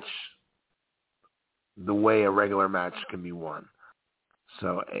match the way a regular match can be won.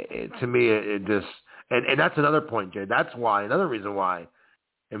 So to me, it just and that's another point, Jay. That's why another reason why,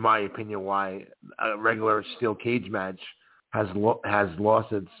 in my opinion, why a regular steel cage match has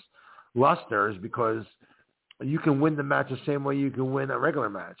lost its luster is because you can win the match the same way you can win a regular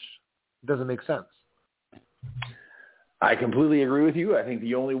match. It doesn't make sense. I completely agree with you. I think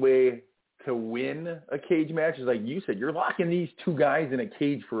the only way to win a cage match is, like you said, you're locking these two guys in a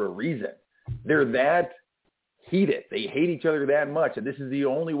cage for a reason. They're that heated. They hate each other that much, and this is the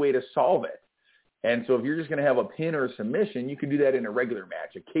only way to solve it. And so if you're just going to have a pin or a submission, you can do that in a regular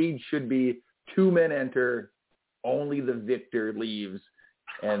match. A cage should be 2 men enter, only the victor leaves,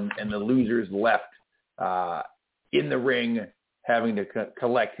 and the loser's left in the ring having to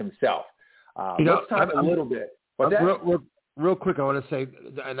collect himself. Let's talk a little bit. Real quick, I want to say,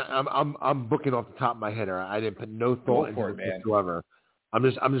 and I'm booking off the top of my head. I didn't put no thought into it whatsoever. I'm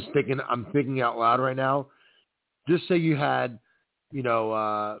just thinking. I'm thinking out loud right now. Just say you had,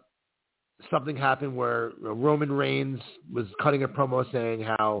 something happened where Roman Reigns was cutting a promo saying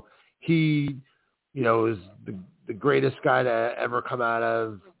how he, is the greatest guy to ever come out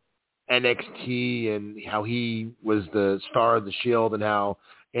of NXT, and how he was the star of the Shield, and how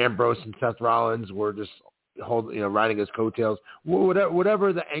Ambrose and Seth Rollins were just riding his coattails.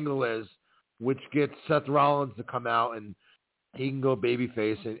 Whatever the angle is, which gets Seth Rollins to come out and he can go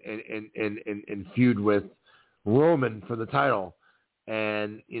babyface and feud with Roman for the title,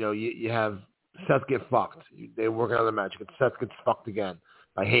 and you have Seth get fucked. They work another match. Seth gets fucked again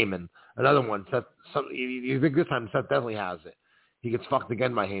by Heyman. Another one. You think this time Seth definitely has it. He gets fucked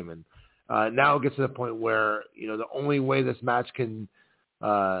again by Heyman. Now it gets to the point where the only way this match can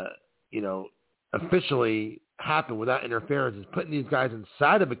officially happen without interference is putting these guys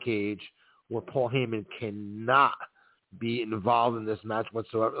inside of a cage where Paul Heyman cannot be involved in this match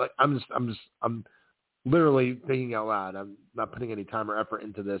whatsoever. Like I'm literally thinking out loud. I'm not putting any time or effort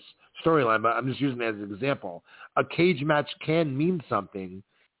into this storyline, but I'm just using it as an example. A cage match can mean something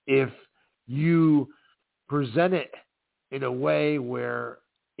if you present it in a way where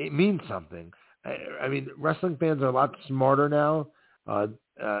it means something. I mean, wrestling fans are a lot smarter now,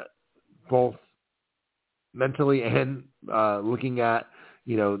 both mentally and looking at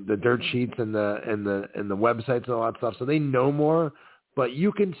the dirt sheets and the websites and all that stuff. So they know more. But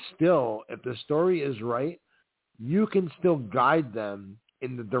you can still, if the story is right, you can still guide them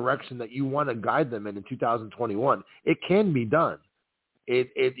in the direction that you want to guide them in 2021. It can be done.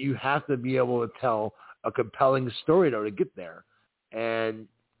 You have to be able to tell a compelling story, though, to get there. And,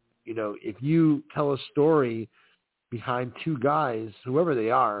 if you tell a story behind two guys, whoever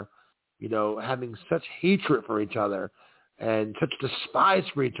they are, having such hatred for each other and such despise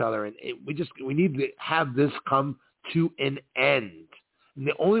for each other, and we need to have this come to an end. And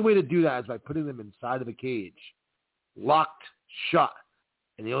the only way to do that is by putting them inside of a cage, locked, shut.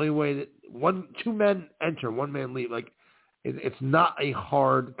 And the only way that two men enter, one man leave, it's not a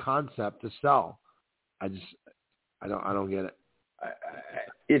hard concept to sell. I don't get it.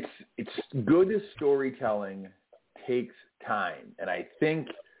 It's good storytelling takes time, and I think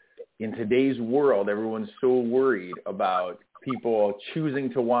in today's world, everyone's so worried about people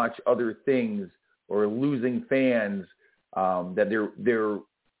choosing to watch other things or losing fans. That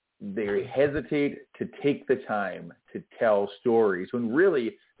they hesitate to take the time to tell stories, when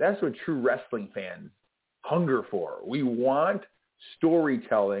really that's what true wrestling fans hunger for. We want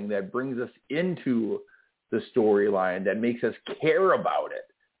storytelling that brings us into the storyline, that makes us care about it.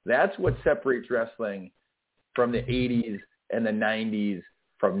 That's what separates wrestling from the 80s and the 90s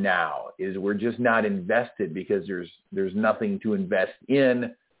from now, is we're just not invested because there's nothing to invest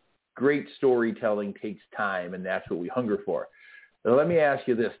in. Great storytelling takes time, and that's what we hunger for. Now, let me ask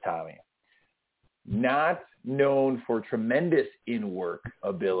you this, Tommy. Not known for tremendous in-work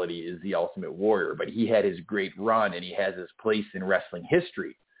ability is the Ultimate Warrior, but he had his great run, and he has his place in wrestling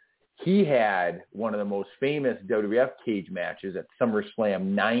history. He had one of the most famous WWF cage matches at SummerSlam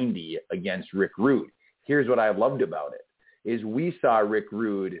 90 against Rick Rude. Here's what I loved about it, is we saw Rick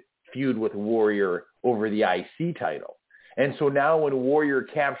Rude feud with Warrior over the IC title. And so now when Warrior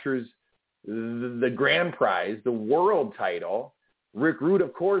captures the grand prize, the world title, Rick Rude,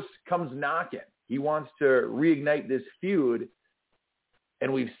 of course, comes knocking. He wants to reignite this feud,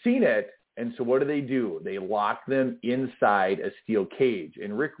 and we've seen it. And so what do? They lock them inside a steel cage.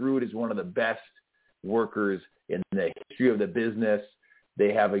 And Rick Rude is one of the best workers in the history of the business.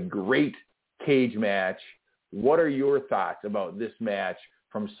 They have a great cage match. What are your thoughts about this match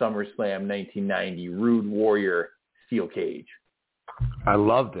from SummerSlam 1990, Rude Warrior steel cage. I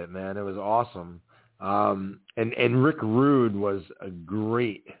loved it, man. It was awesome. And Rick Rude was a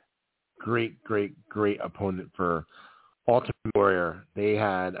great opponent for Ultimate Warrior. They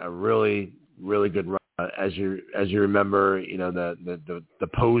had a really, really good run. As you remember, you know, the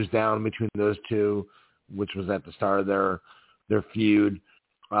pose down between those two, which was at the start of their feud.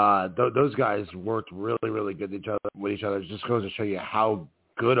 Those guys worked really, really good with each other. It just goes to show you how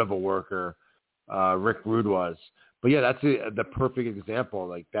good of a worker Rick Rude was. But yeah, that's the perfect example.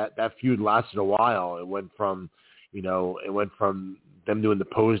 Like that feud lasted a while. It went from them doing the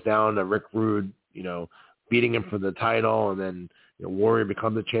pose down to Rick Rude, you know, beating him for the title, and then, you know, Warrior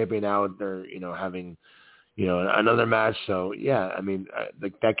becomes the champion. Now they're, you know, having, you know, another match. So yeah, I mean,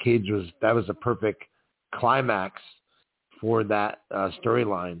 that was a perfect climax for that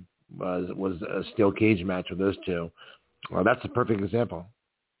storyline. Was a steel cage match with those two. Well, that's a perfect example.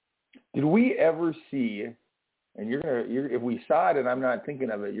 Did we ever see? And if we saw it and I'm not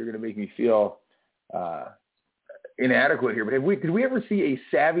thinking of it, you're gonna make me feel inadequate here. But did we ever see a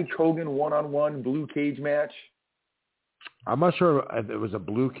Savage Hogan one-on-one blue cage match? I'm not sure if it was a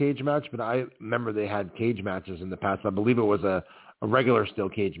blue cage match, but I remember they had cage matches in the past. I believe it was a regular steel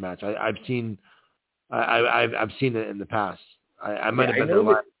cage match. I've seen it in the past. I might have been there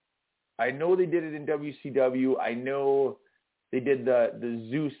live. I know they did it in WCW. I know they did the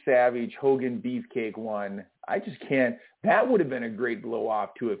Zeus Savage Hogan Beefcake one. I just can't. That would have been a great blow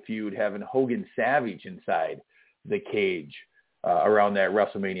off to a feud, having Hogan Savage inside the cage around that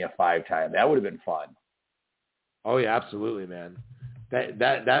WrestleMania 5 time. That would have been fun. Oh yeah, absolutely, man.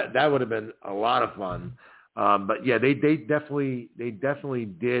 That would have been a lot of fun. But yeah, they definitely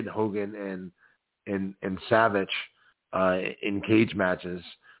did Hogan and Savage in cage matches.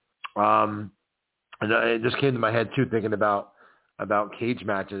 And it just came to my head too, thinking about cage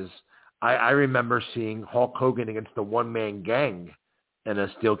matches. I remember seeing Hulk Hogan against the One Man Gang in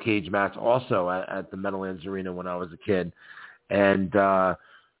a steel cage match also at the Meadowlands Arena when I was a kid. And just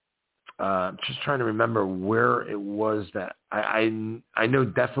trying to remember where it was that I know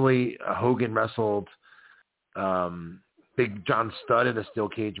definitely Hogan wrestled Big John Studd in a steel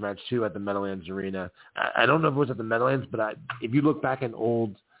cage match too at the Meadowlands Arena. I don't know if it was at the Meadowlands, but if you look back in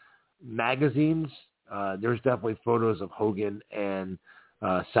old magazines, there's definitely photos of Hogan and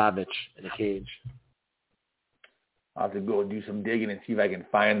Savage in a cage. I'll have to go and do some digging and see if I can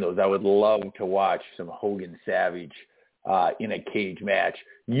find those. I would love to watch some Hogan Savage in a cage match.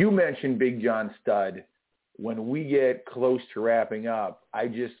 You mentioned Big John Studd. When we get close to wrapping up, I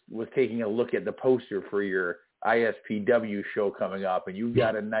just was taking a look at the poster for your ISPW show coming up, and you've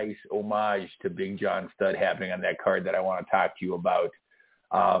got a nice homage to Big John Studd happening on that card that I want to talk to you about.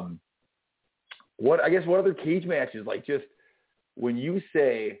 What other cage matches, like, just when you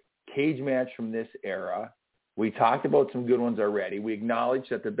say cage match from this era, we talked about some good ones already. We acknowledged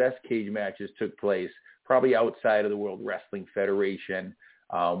that the best cage matches took place probably outside of the World Wrestling Federation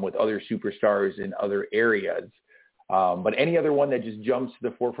with other superstars in other areas. But any other one that just jumps to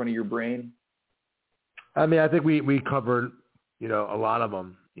the forefront of your brain? I mean, I think we covered, you know, a lot of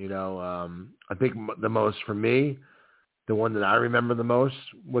them. You know, I think the most for me, the one that I remember the most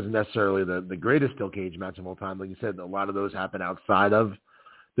wasn't necessarily the greatest steel cage match of all time. Like you said, a lot of those happen outside of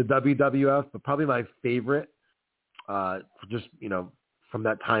the WWF, but probably my favorite, just, you know, from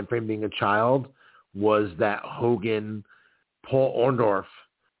that time frame being a child, was that Hogan Paul Orndorff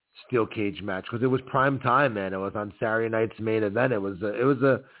steel cage match, because it was prime time, man. It was on Saturday night's main event. It was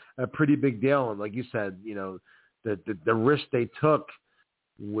a pretty big deal, and like you said, you know, the risk they took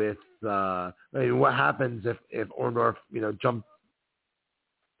with I mean, what happens if Orndorff, you know, jumped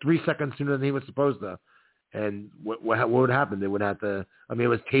 3 seconds sooner than he was supposed to, and what would happen? They would have to. I mean, it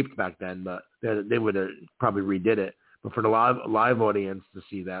was taped back then, but they would have probably redid it. But for the live audience to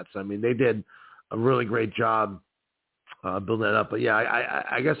see that, so I mean, they did a really great job building that up. But yeah,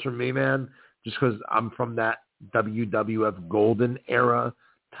 I guess for me, man, just because I'm from that WWF golden era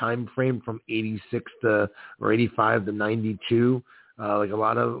time frame from 86 or 85 to 92, like a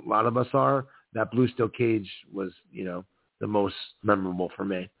lot of us are, that blue steel cage was, you know, the most memorable for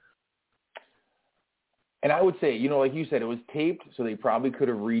me. And I would say, you know, like you said, it was taped, so they probably could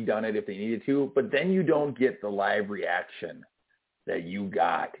have redone it if they needed to, but then you don't get the live reaction that you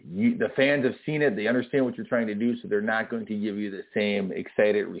got. The fans have seen it. They understand what you're trying to do, so they're not going to give you the same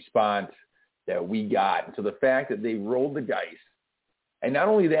excited response that we got. And so the fact that they rolled the dice, and not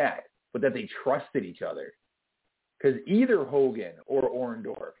only that, but that they trusted each other, because either Hogan or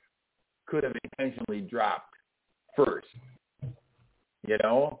Orndorff could have intentionally dropped first, you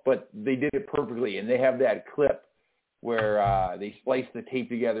know, but they did it perfectly. And they have that clip where they splice the tape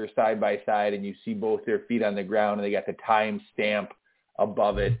together side by side and you see both their feet on the ground and they got the time stamp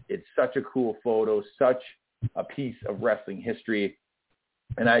above it. It's such a cool photo, such a piece of wrestling history.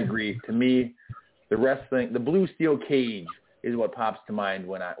 And I agree. To me, the blue steel cage is what pops to mind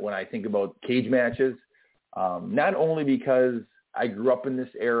when I think about cage matches. Not only because I grew up in this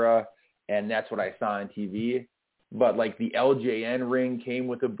era and that's what I saw on TV, but like the LJN ring came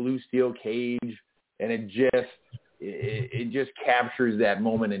with a blue steel cage, and it just captures that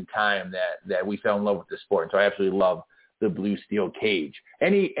moment in time that we fell in love with the sport. And so I absolutely love the blue steel cage.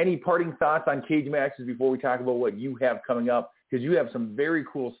 Any parting thoughts on cage matches before we talk about what you have coming up? Because you have some very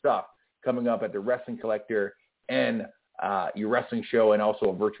cool stuff coming up at the Wrestling Collector and your wrestling show, and also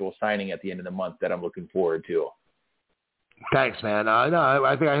a virtual signing at the end of the month that I'm looking forward to. Thanks, man. No,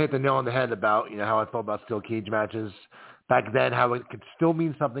 I think I hit the nail on the head about how I felt about steel cage matches back then, how it could still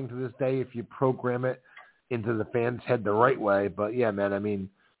mean something to this day if you program it into the fans' head the right way. But yeah, man, I mean,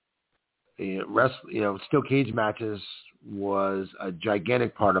 steel cage matches was a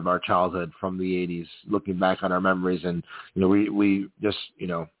gigantic part of our childhood from the 80s, looking back on our memories. And, we just,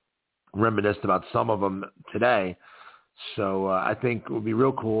 reminisced about some of them today. So I think it would be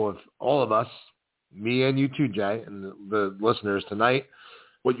real cool if all of us, me and you too, Jay, and the listeners tonight,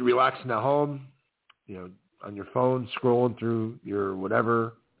 when you're relaxing at home, on your phone, scrolling through your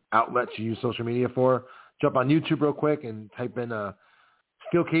whatever outlets you use social media for, jump on YouTube real quick and type in a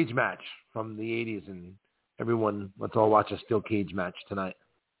steel cage match from the 80s, and everyone, let's all watch a steel cage match tonight.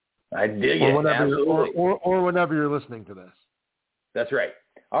 I dig it. Absolutely. Or whenever you're listening to this. That's right.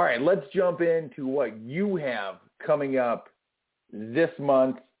 All right, let's jump into what you have coming up this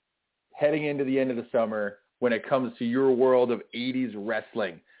month, heading into the end of the summer, when it comes to your world of 80s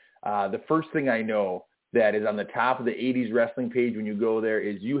wrestling. The first thing I know that is on the top of the 80s wrestling page when you go there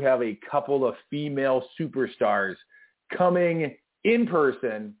is you have a couple of female superstars coming in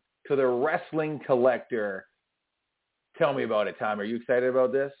person to the Wrestling Collector. Tell me about it, Tom. Are you excited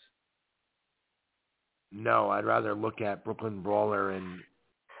about this? No, I'd rather look at Brooklyn Brawler and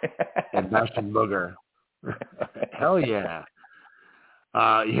Bastion Booger. Hell yeah.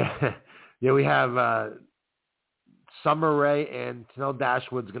 Yeah, we have Summer Rae and Tanel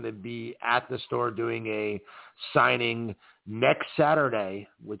Dashwood's going to be at the store doing a signing next Saturday,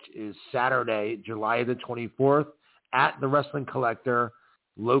 which is Saturday, July the 24th, at the Wrestling Collector,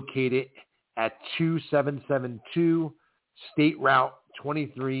 located at 2772 State Route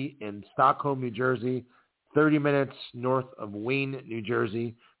 23 in Stockholm, New Jersey, 30 minutes north of Wayne, New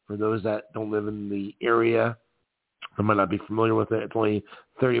Jersey. For those that don't live in the area, I might not be familiar with it. It's only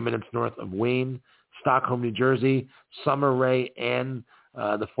 30 minutes north of Wayne, Stockholm, New Jersey. Summer Rae and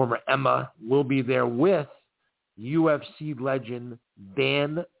the former Emma will be there with UFC legend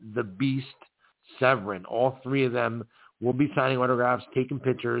Dan the Beast Severin. All three of them will be signing autographs, taking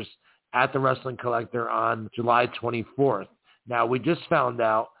pictures at the Wrestling Collector on July 24th. Now, we just found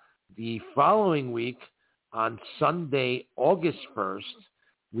out the following week, on Sunday, August 1st,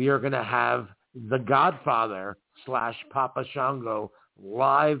 we are going to have The Godfather / Papa Shango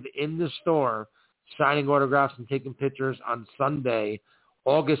live in the store, signing autographs and taking pictures on Sunday,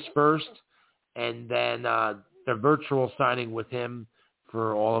 August 1st, and then the virtual signing with him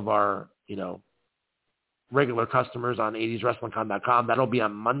for all of our, regular customers on 80swrestlingcon.com. That'll be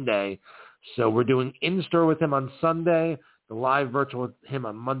on Monday. So we're doing in-store with him on Sunday, the live virtual with him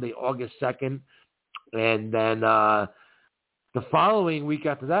on Monday, August 2nd. And then the following week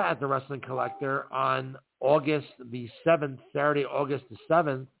after that at the Wrestling Collector on August the 7th, Saturday, August the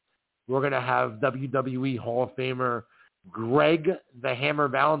 7th, we're going to have WWE Hall of Famer Greg the Hammer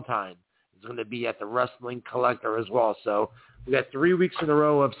Valentine is going to be at the Wrestling Collector as well. So we got 3 weeks in a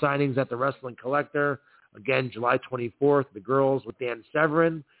row of signings at the Wrestling Collector. Again, July 24th, the girls with Dan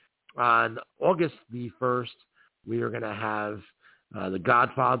Severin. On August the 1st, we are going to have The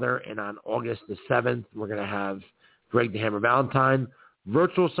Godfather. And on August the 7th, we're going to have Greg the Hammer Valentine.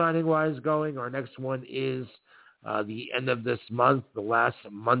 Virtual signing-wise going, our next one is the end of this month, the last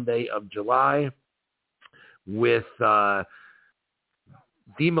Monday of July, with Dean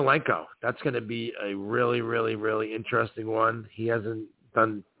Malenko. That's going to be a really, really, really interesting one. He hasn't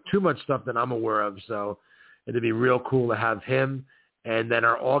done too much stuff that I'm aware of, so it'd be real cool to have him. And then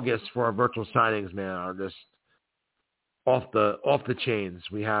our August for our virtual signings, man, are just off the chains.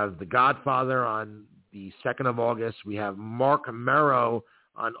 We have The Godfather on the 2nd of August. We have Mark Merrow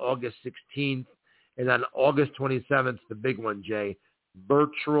on August 16th. And then August 27th, the big one, Jay,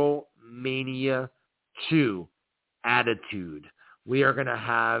 Virtual Mania 2 Attitude. We are going to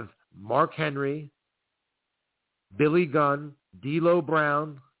have Mark Henry, Billy Gunn, D'Lo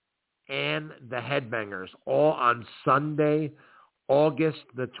Brown, and the Headbangers, all on Sunday, August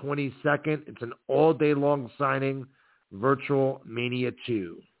the 22nd. It's an all-day-long signing, Virtual Mania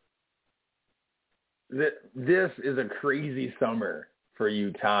 2. This is a crazy summer for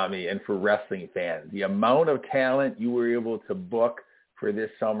you, Tommy, and for wrestling fans. The amount of talent you were able to book for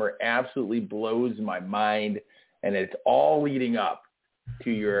this summer absolutely blows my mind, and it's all leading up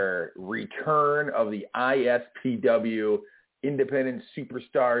to your return of the ISPW Independent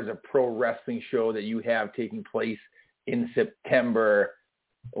Superstars of Pro Wrestling show that you have taking place in September.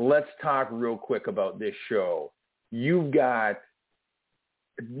 Let's talk real quick about this show. You've got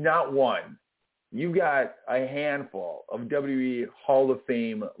not one, you've got a handful of WWE Hall of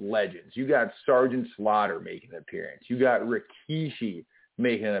Fame legends. You got Sergeant Slaughter making an appearance. You got Rikishi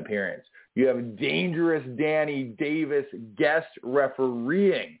making an appearance. You have Dangerous Danny Davis guest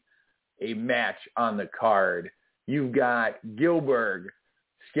refereeing a match on the card. You've got Gilbert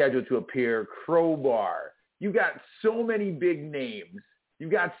scheduled to appear, Crowbar. You've got so many big names.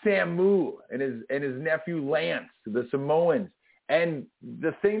 You've got Samu and his nephew Lance, the Samoans. And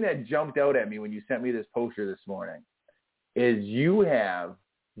the thing that jumped out at me when you sent me this poster this morning is you have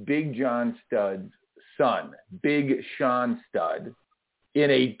Big John Studd's son, Big Sean Studd, in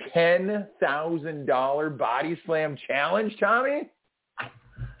a $10,000 body slam challenge, Tommy?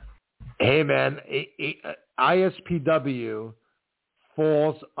 Hey, man, ISPW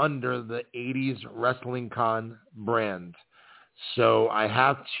falls under the 80s Wrestling Con brand. So I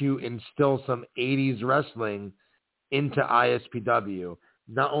have to instill some 80s wrestling into ISPW,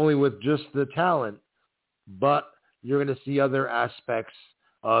 not only with just the talent, but you're going to see other aspects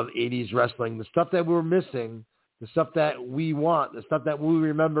of 80s wrestling, the stuff that we're missing, the stuff that we want, the stuff that we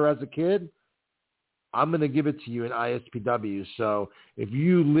remember as a kid. I'm going to give it to you in ISPW. So if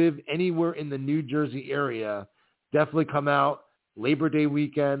you live anywhere in the New Jersey area, definitely come out Labor Day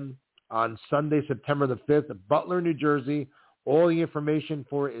weekend on Sunday, September the 5th, Butler, New Jersey. All the information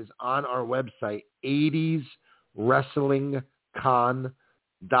for it is on our website,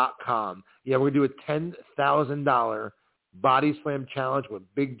 80swrestlingcon.com. Yeah, we're going to do a $10,000 body slam challenge with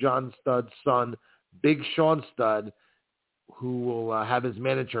Big John Studd's son, Big Sean Studd, who will have his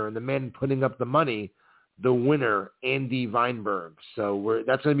manager, and the man putting up the money, the winner, Andy Weinberg. So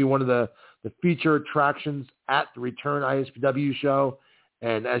that's going to be one of the feature attractions at the Return ISPW show.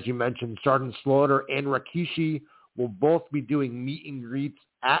 And as you mentioned, Sergeant Slaughter and Rikishi will both be doing meet and greets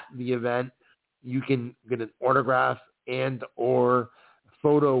at the event. You can get an autograph and or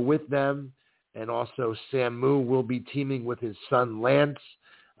photo with them. And also Samu will be teaming with his son Lance,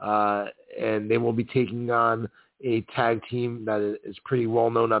 and they will be taking on a tag team that is pretty well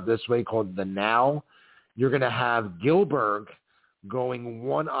known up this way called The Now. You're going to have Gilbert going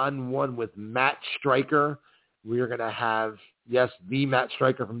one-on-one with Matt Striker. We're going to have, yes, the Matt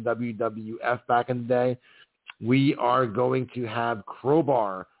Striker from WWF back in the day. We are going to have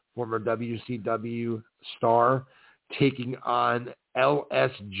Crowbar, former WCW star, taking on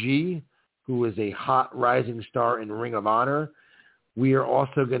LSG, who is a hot rising star in Ring of Honor. We are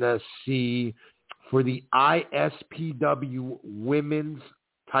also going to see, for the ISPW women's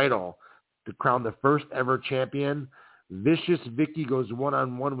title, to crown the first ever champion, Vicious Vicky goes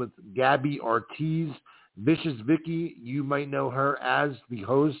one-on-one with Gabby Ortiz. Vicious Vicky, you might know her as the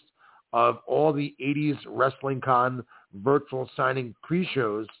host of all the 80s Wrestling Con virtual signing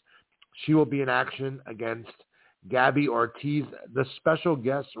pre-shows. She will be in action against Gabby Ortiz. The special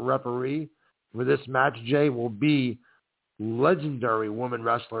guest referee for this match, Jay, will be legendary woman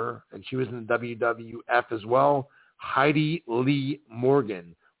wrestler, and she was in the WWF as well, Heidi Lee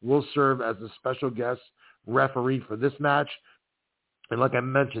Morgan will serve as the special guest referee for this match. And like I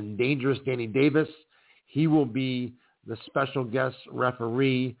mentioned, Dangerous Danny Davis, he will be the special guest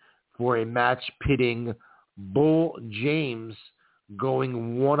referee for a match pitting Bull James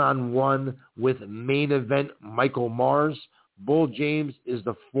going one-on-one with main event Michael Mars. Bull James is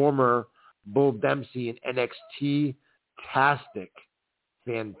the former Bull Dempsey in NXT.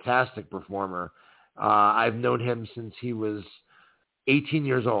 Fantastic performer. I've known him since he was 18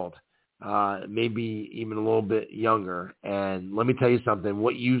 years old, maybe even a little bit younger. And let me tell you something,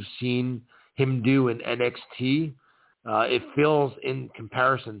 what you've seen him do in NXT, it feels in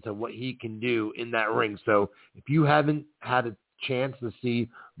comparison to what he can do in that ring. So if you haven't had a chance to see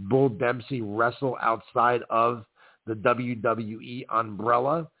Bull Dempsey wrestle outside of the WWE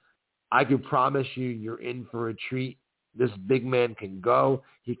umbrella, I can promise you you're in for a treat. This big man can go.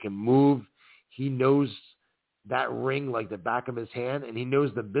 He can move. He knows that ring like the back of his hand, and he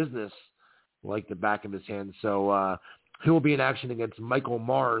knows the business like the back of his hand. So he'll be in action against Michael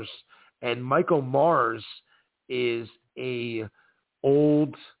Mars. And Michael Mars is a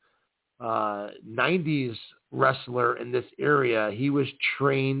old 90s wrestler in this area. He was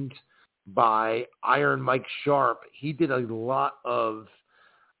trained by Iron Mike Sharp. He did a lot of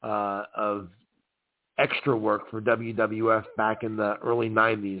extra work for WWF back in the early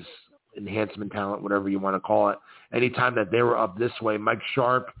 90s, enhancement talent, whatever you want to call it. Anytime that they were up this way, Mike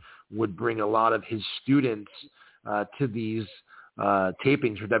Sharp would bring a lot of his students to these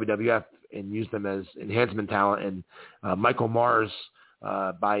tapings for WWF and use them as enhancement talent. And Michael Mars,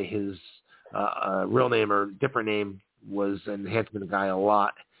 by his real name or different name, was an enhancement guy a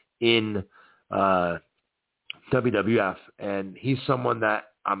lot in WWF. And he's someone that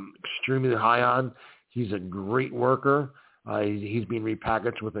I'm extremely high on. He's a great worker. He's being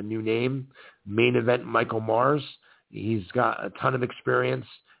repackaged with a new name, Main Event Michael Mars. He's got a ton of experience,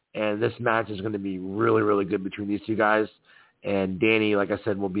 and this match is going to be really, really good between these two guys. And Danny, like I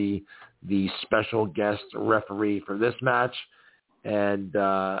said, will be the special guest referee for this match. And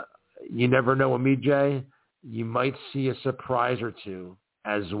you never know with me, Jay. You might see a surprise or two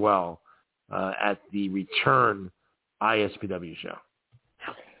as well at the return ISPW show.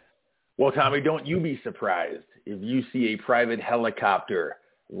 Well, Tommy, don't you be surprised if you see a private helicopter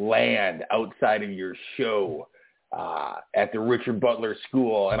land outside of your show at the Richard Butler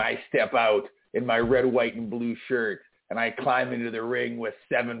School, and I step out in my red, white, and blue shirt, and I climb into the ring with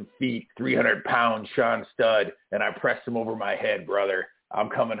 7 feet, 300-pound Sean Studd, and I press him over my head, brother. I'm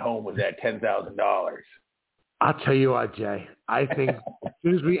coming home with that $10,000. I'll tell you what, Jay. I think as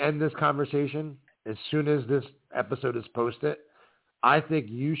soon as we end this conversation, as soon as this episode is posted, I think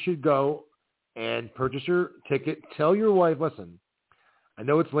you should go and purchase your ticket. Tell your wife, listen, I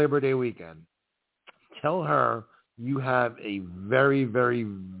know it's Labor Day weekend. Tell her you have a very, very,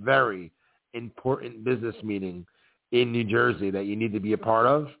 very important business meeting in New Jersey that you need to be a part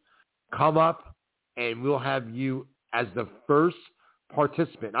of. Come up, and we'll have you as the first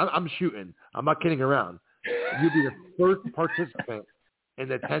participant. I'm shooting. I'm not kidding around. You'll be the first participant in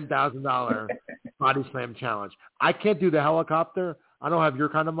the $10,000 Body Slam Challenge. I can't do the helicopter. I don't have your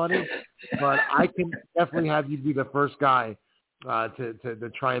kind of money, but I can definitely have you be the first guy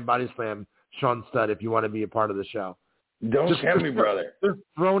to try and Body Slam Sean Studd if you want to be a part of the show. Don't tell me, brother. Just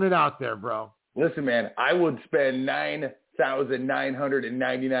throwing it out there, bro. Listen, man, I would spend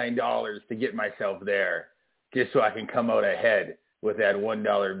 $9,999 to get myself there just so I can come out ahead with that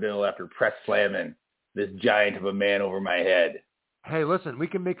 $1 bill after press slamming this giant of a man over my head. Hey, listen, we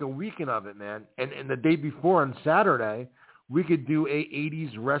can make a weekend of it, man. And the day before on Saturday, we could do a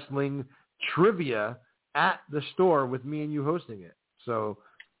 80s wrestling trivia at the store with me and you hosting it. So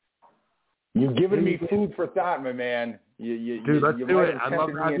you've given me food for thought, my man. Dude, let's do it. I'd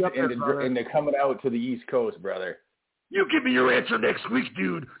love to have you up there, brother. Into coming out to the East Coast, brother. You give me your answer next week,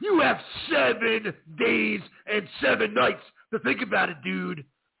 dude. You have 7 days and 7 nights to think about it, dude.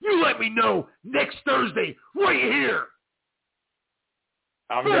 You let me know next Thursday, right here.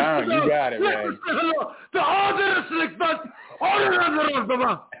 I'm down. You got it, man.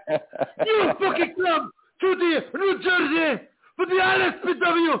 You fucking come to the New Jersey for the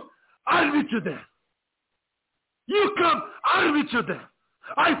ISPW. I'll meet you there. You come, I'll meet you there.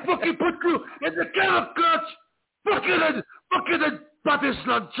 I fucking put you in the cattle clutch. Fucking the Body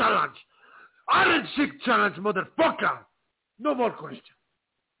Slam Challenge. Iron Sick Challenge, motherfucker. No more question.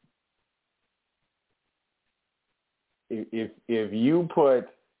 If you put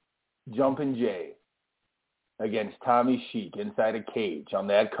Jumpin' Jay against Tommy Sheik inside a cage on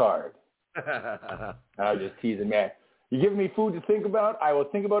that card, I was just teasing, man. You're giving me food to think about. I will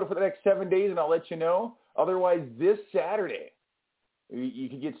think about it for the next 7 days, and I'll let you know. Otherwise, this Saturday, you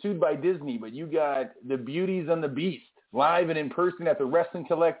could get sued by Disney, but you got the Beauties and the Beast live and in person at the Wrestling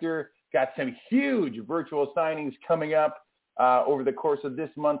Collector. Got some huge virtual signings coming up over the course of this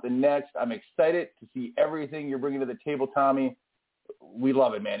month and next. I'm excited to see everything you're bringing to the table, Tommy. We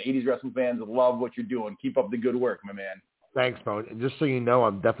love it, man. 80s wrestling fans love what you're doing. Keep up the good work, my man. Thanks, Bo. And just so you know,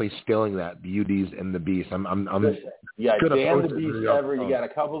 I'm definitely stealing that Beauties and the Beast. I'm yeah, Dan the Beast ever. You got a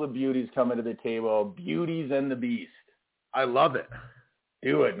couple of beauties coming to the table. Beauties and the Beast. I love it.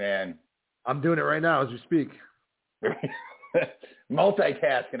 Do it, man. I'm doing it right now as we speak.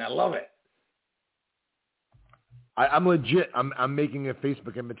 Multitasking. I love it. I'm legit. I'm making a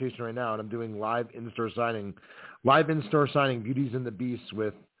Facebook invitation right now, and I'm doing live in-store signing. Beauties and the Beast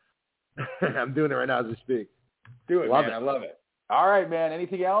with. I'm doing it right now as we speak. Do it, man. I love it. All right, man.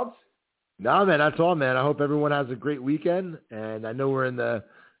 Anything else? No, man. That's all, man. I hope everyone has a great weekend, and I know we're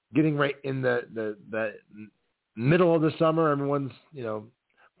getting right in the middle of the summer. Everyone's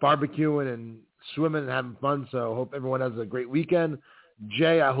barbecuing and swimming and having fun. So I hope everyone has a great weekend.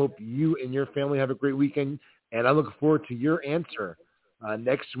 Jay, I hope you and your family have a great weekend. And I look forward to your answer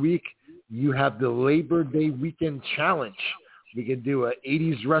next week You have the Labor Day weekend challenge. We can do a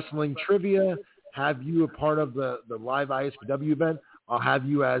 80s wrestling trivia, have you a part of the live ISPW event. I'll have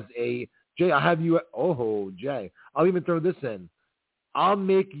you as a Jay. Jay. I'll even throw this in. I'll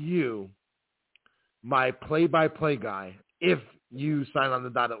make you my play-by-play guy if you sign on the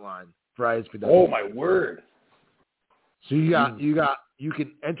dotted line for ISPW. Oh my word! So you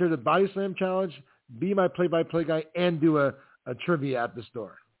can enter the Body Slam challenge, be my play-by-play guy, and do a trivia at the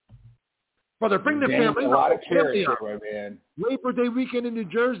store. Brother, bring the family. A lot of character, my man. Labor Day weekend in New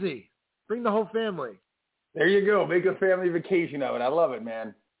Jersey. Bring the whole family. There you go. Make a family vacation of it. I love it,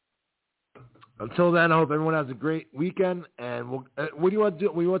 man. Until then, I hope everyone has a great weekend. And what do you want to do?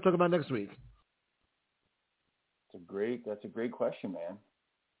 What do you want to talk about next week? That's a great question, man.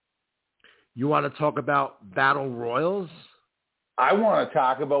 You want to talk about Battle Royals? I want to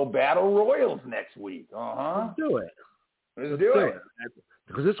talk about Battle Royals next week. Let's do it. Let's do it.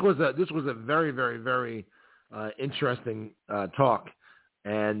 Because this was a very, very, very interesting talk.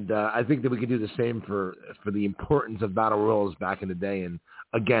 And I think that we could do the same for the importance of Battle Royals back in the day, and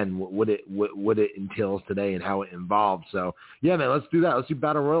again, what it entails today and how it evolved. So yeah, man, let's do that. Let's do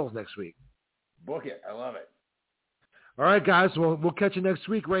Battle Royals next week. Book it. I love it. All right, guys. Well, we'll catch you next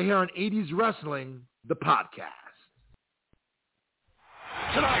week right here on 80s Wrestling, the podcast.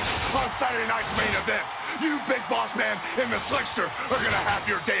 Tonight, on Saturday night's main event, you big boss man and the Slickster are going to have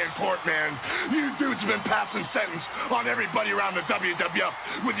your day in court, man. You dudes have been passing sentence on everybody around the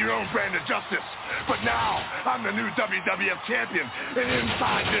WWF with your own brand of justice. But now, I'm the new WWF champion, and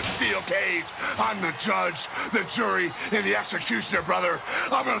inside this steel cage, I'm the judge, the jury, and the executioner, brother.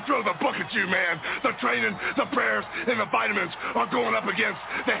 I'm going to throw the book at you, man. The training, the prayers, and the vitamins are going up against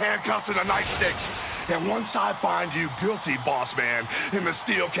the handcuffs and the nightsticks. And once I find you guilty, boss man, in the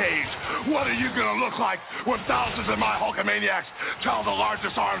steel cage, what are you going to look like when thousands of my Hulkamaniacs tell the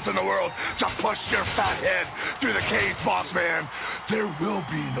largest arms in the world to push your fat head through the cage, boss man? There will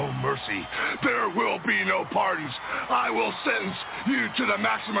be no mercy. There will be no pardons. I will sentence you to the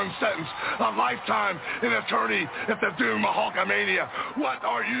maximum sentence, a lifetime in attorney at the doom of Hulkamania. What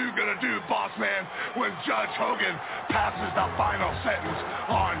are you going to do, boss man, when Judge Hogan passes the final sentence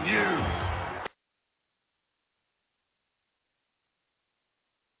on you?